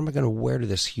 Like, what am I going to wear to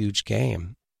this huge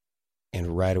game?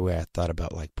 And right away I thought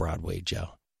about, like, Broadway Joe.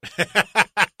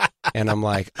 And I'm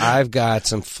like, I've got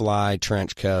some fly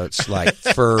trench coats, like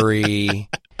furry,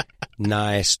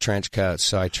 nice trench coats.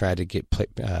 So I tried to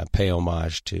pay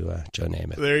homage to Joe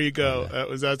Namath. There you go.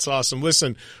 That's awesome.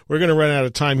 Listen, we're going to run out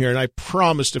of time here, and I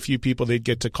promised a few people they'd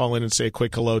get to call in and say a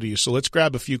quick hello to you. So let's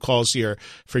grab a few calls here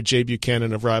for Jay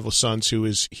Buchanan of Rival Sons, who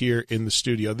is here in the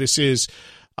studio. This is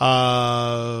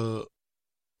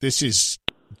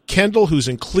Kendall, who's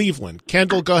in Cleveland.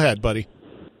 Kendall, go ahead, buddy.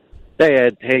 Hey,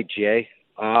 Ed. Hey, Jay.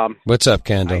 What's up,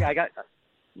 Kendall? I got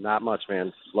not much,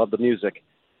 man. Love the music.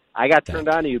 I got turned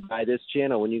on to you by this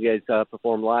channel when you guys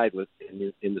performed live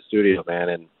in the studio, man.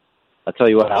 And I'll tell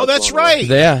you what. Oh, that's right.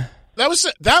 Yeah. That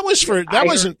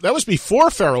was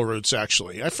before Feral Roots,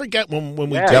 actually. I forget when we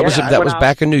did that was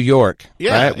back in New York.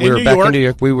 Yeah, right? We were back in New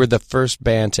York. We were the first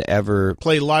band to ever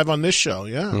play live on this show.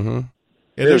 Yeah. Mm-hmm. And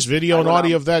there's video and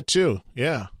audio of that too.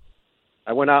 Yeah.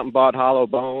 I went out and bought Hollow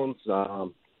Bones.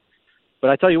 But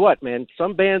I tell you what, man,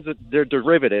 some bands, they're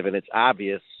derivative, and it's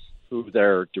obvious who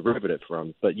they're derivative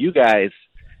from. But you guys,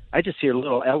 I just hear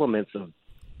little elements of,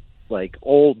 like,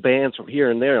 old bands from here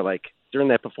and there. Like, during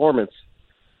that performance,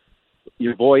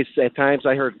 your voice, at times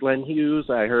I heard Glenn Hughes,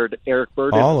 I heard Eric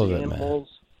Burden, all of it, Animals.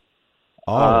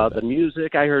 Man. All of the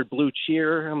music, I heard Blue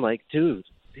Cheer. I'm like, dude,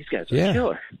 these guys are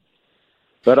killer.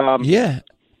 But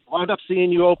wound up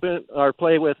seeing you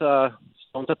play with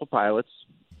Stone Temple Pilots.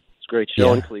 It's a great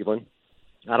show in Cleveland.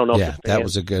 I don't know. Yeah, that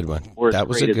was a good one. That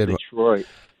was a good one. Detroit.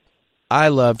 I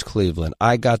loved Cleveland.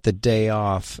 I got the day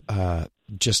off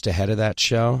just ahead of that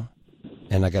show,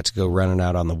 and I got to go running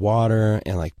out on the water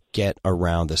and like get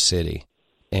around the city.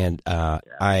 And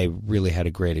I really had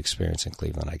a great experience in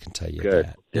Cleveland. I can tell you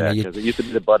that. Yeah, because it used to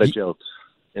be the butt of jokes.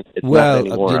 It's well, not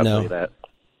anymore. I'll tell you that.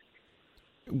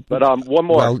 But one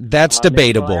more. Well, that's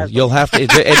debatable. You'll have to.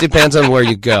 It depends on where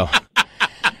you go.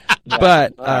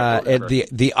 But at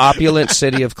the opulent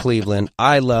city of Cleveland,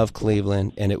 I love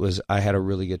Cleveland, and I had a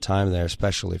really good time there,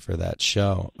 especially for that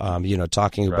show.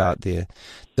 Talking about the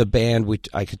band,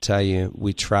 I could tell you,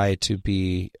 we try to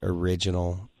be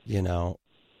original.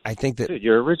 I think that dude,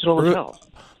 you're original as hell.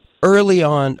 Early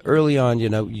on,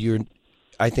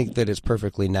 I think that it's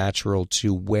perfectly natural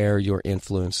to wear your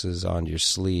influences on your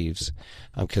sleeves,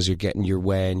 because you're getting your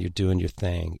way and you're doing your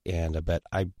thing. And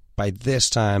by this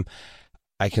time,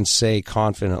 I can say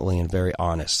confidently and very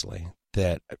honestly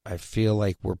that I feel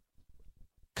like we're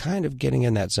kind of getting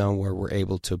in that zone where we're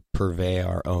able to purvey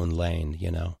our own lane,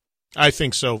 I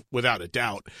think so, without a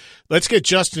doubt. Let's get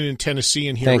Justin in Tennessee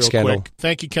in here Thanks, real Kendall. quick.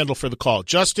 Thank you, Kendall, for the call.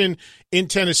 Justin in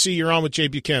Tennessee, you're on with Jay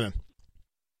Buchanan.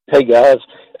 Hey, guys.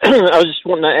 I was just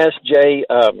wanting to ask Jay,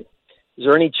 is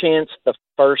there any chance the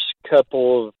first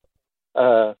couple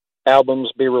of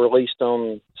albums be released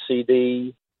on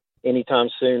CD anytime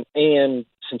soon? And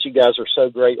since you guys are so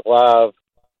great live,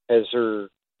 has there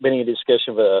been any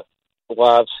discussion of a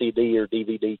live CD or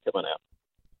DVD coming out?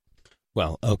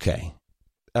 Well, okay.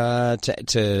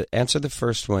 To answer the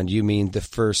first one, you mean the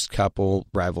first couple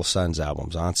Rival Sons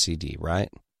albums on CD, right?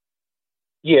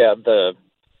 Yeah, the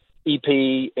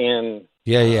EP and...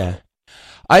 Yeah.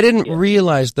 I didn't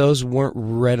realize those weren't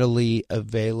readily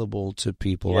available to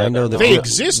people. Yeah, I know that they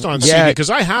exist on CD because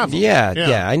I have them.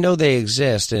 Yeah, I know they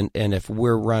exist, and if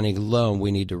we're running low and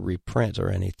we need to reprint or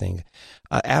anything,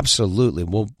 absolutely,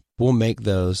 we'll make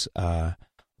those.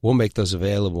 We'll make those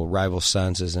available. Rival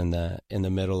Sons is in the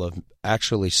middle of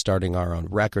actually starting our own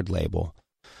record label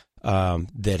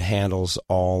that handles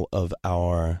all of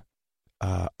our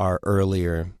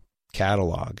earlier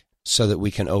catalog, so that we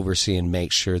can oversee and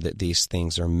make sure that these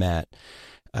things are met,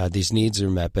 these needs are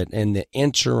met. But in the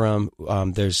interim,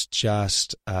 there's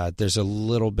a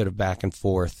little bit of back and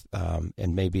forth,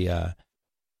 and maybe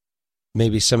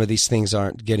some of these things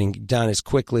aren't getting done as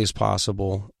quickly as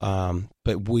possible.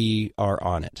 But we are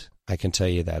on it. I can tell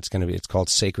you that it's called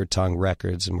Sacred Tongue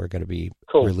Records, and we're going to be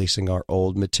releasing our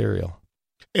old material.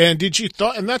 And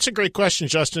and that's a great question,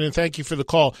 Justin, and thank you for the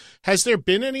call. Has there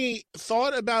been any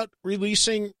thought about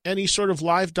releasing any sort of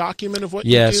live document of what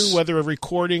you do, whether a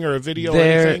recording or a video or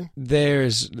anything? There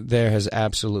has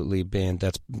absolutely been.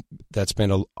 That's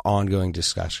been an ongoing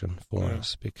discussion for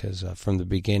us, because from the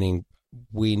beginning,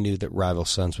 we knew that Rival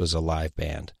Sons was a live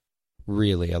band,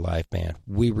 really a live band.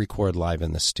 We record live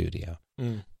in the studio.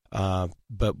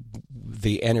 But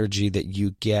the energy that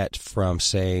you get from,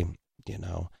 say,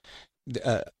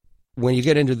 when you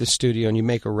get into the studio and you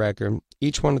make a record,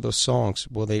 each one of those songs,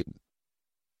 by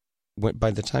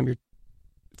the time you're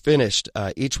finished,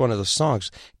 each one of those songs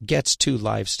gets two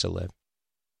lives to live.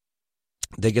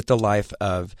 They get the life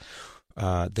of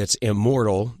that's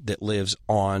immortal, that lives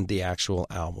on the actual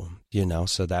album,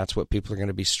 so that's what people are going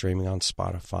to be streaming on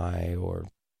Spotify or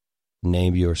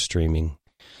name your streaming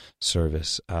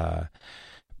service. And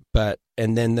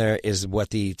then there is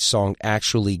what the song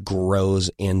actually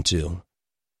grows into,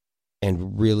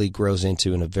 and really grows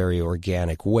into in a very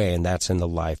organic way, and that's in the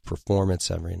live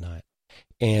performance every night.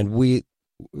 And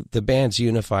the band's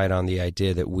unified on the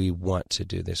idea that we want to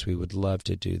do this. We would love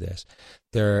to do this.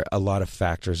 There are a lot of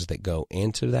factors that go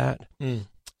into that,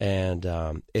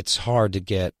 and it's hard to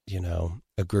get,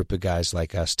 a group of guys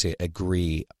like us to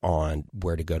agree on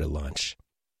where to go to lunch,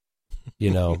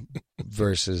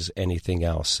 versus anything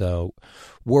else. So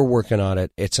we're working on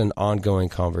it. It's an ongoing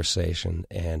conversation,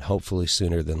 and hopefully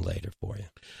sooner than later for you.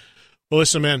 Well,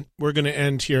 listen, man, we're going to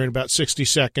end here in about 60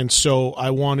 seconds, so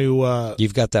I want to...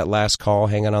 You've got that last call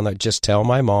hanging on there. Just tell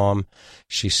my mom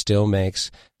she still makes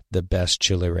the best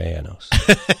chili rellenos.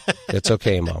 It's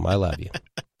okay, Mom. I love you.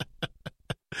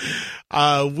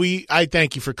 I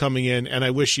thank you for coming in, and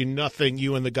I wish you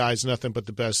and the guys, nothing but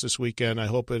the best this weekend. I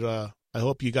hope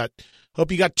you got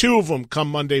two of them come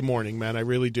Monday morning, man. I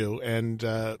really do. And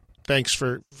thanks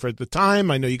for the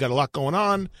time. I know you got a lot going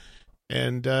on,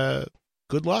 and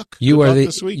good luck.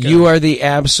 This weekend. You are the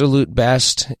absolute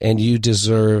best, and you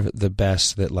deserve the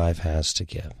best that life has to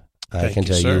give. I can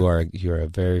tell you're a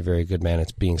very, very good man.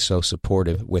 It's being so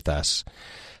supportive with us.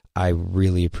 I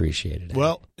really appreciate it.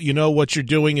 Well, what you're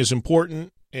doing is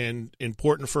important, and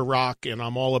important for rock, and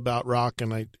I'm all about rock,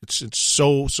 and it's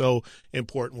so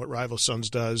important what Rival Sons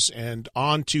does, and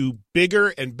on to bigger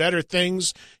and better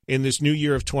things in this new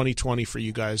year of 2020 for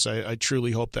you guys. I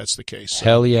truly hope that's the case. So.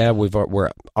 Hell yeah,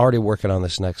 we're already working on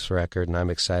this next record, and I'm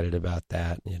excited about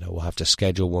that. We'll have to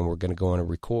schedule when we're going to go in and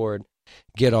record,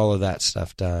 get all of that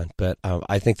stuff done, but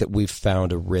I think that we've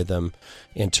found a rhythm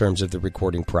in terms of the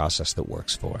recording process that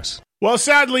works for us. Well,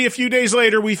 sadly, a few days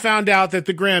later, we found out that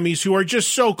the Grammys, who are just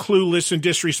so clueless and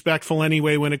disrespectful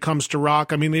anyway when it comes to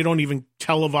rock, I mean, they don't even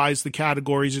televise the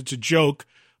categories. It's a joke.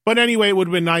 But anyway, it would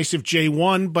have been nice if Jay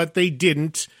won, but they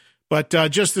didn't. But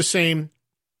just the same,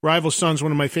 Rival Sons,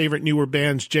 one of my favorite newer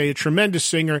bands, Jay, a tremendous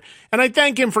singer. And I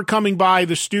thank him for coming by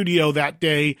the studio that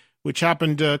day, which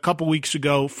happened a couple weeks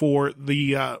ago for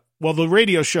the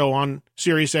radio show on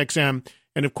Sirius XM.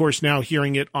 And, of course, now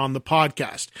hearing it on the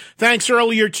podcast. Thanks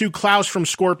earlier to Klaus from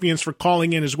Scorpions for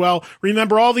calling in as well.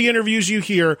 Remember, all the interviews you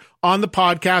hear on the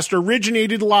podcast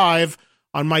originated live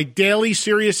on my daily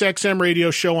Sirius XM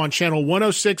radio show on Channel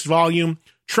 106 Volume,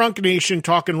 Trunk Nation,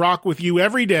 talking rock with you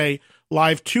every day,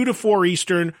 live 2 to 4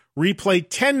 Eastern, replay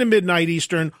 10 to midnight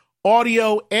Eastern,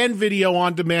 audio and video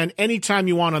on demand anytime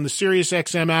you want on the Sirius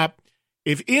XM app.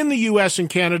 If in the U.S. and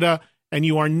Canada, and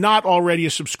you are not already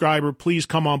a subscriber, please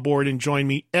come on board and join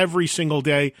me every single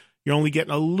day. You're only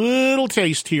getting a little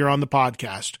taste here on the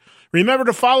podcast. Remember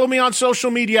to follow me on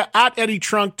social media at Eddie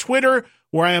Trunk, Twitter,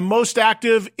 where I am most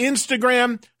active,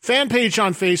 Instagram, fan page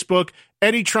on Facebook.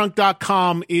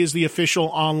 EddieTrunk.com is the official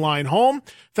online home.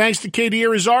 Thanks to Katie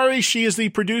Irizarry. She is the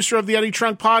producer of the Eddie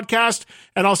Trunk podcast.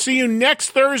 And I'll see you next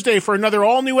Thursday for another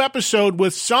all-new episode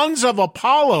with Sons of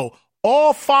Apollo,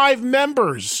 all 5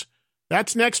 members.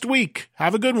 That's next week.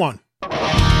 Have a good one.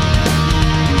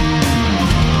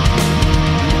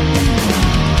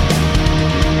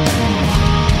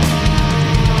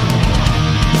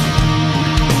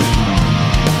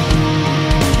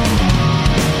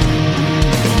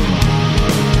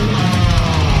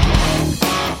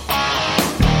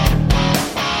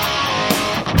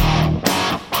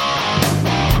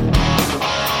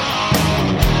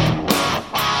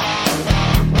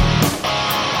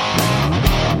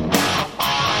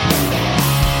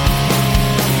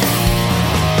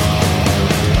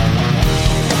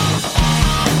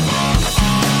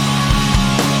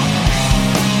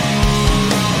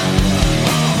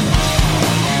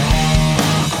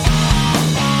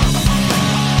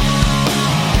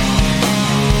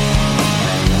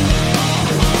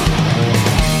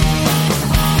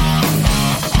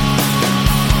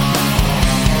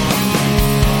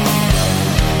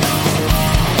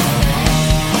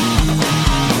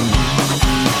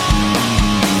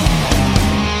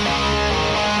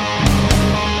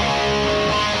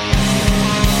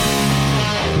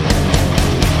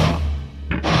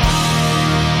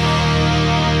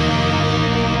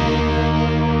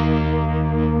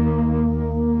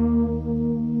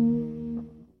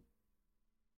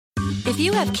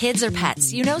 Kids or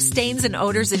pets, you know stains and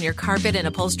odors in your carpet and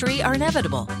upholstery are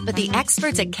inevitable, but the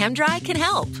experts at ChemDry can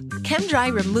help.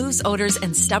 ChemDry removes odors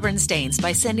and stubborn stains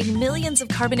by sending millions of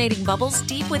carbonating bubbles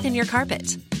deep within your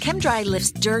carpet. ChemDry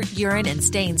lifts dirt, urine, and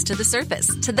stains to the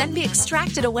surface to then be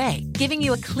extracted away, giving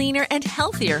you a cleaner and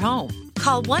healthier home.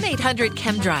 Call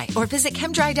 1-800-ChemDry or visit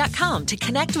ChemDry.com to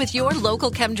connect with your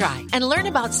local ChemDry and learn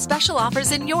about special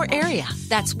offers in your area.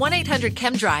 That's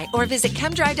 1-800-ChemDry or visit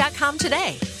ChemDry.com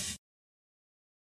today.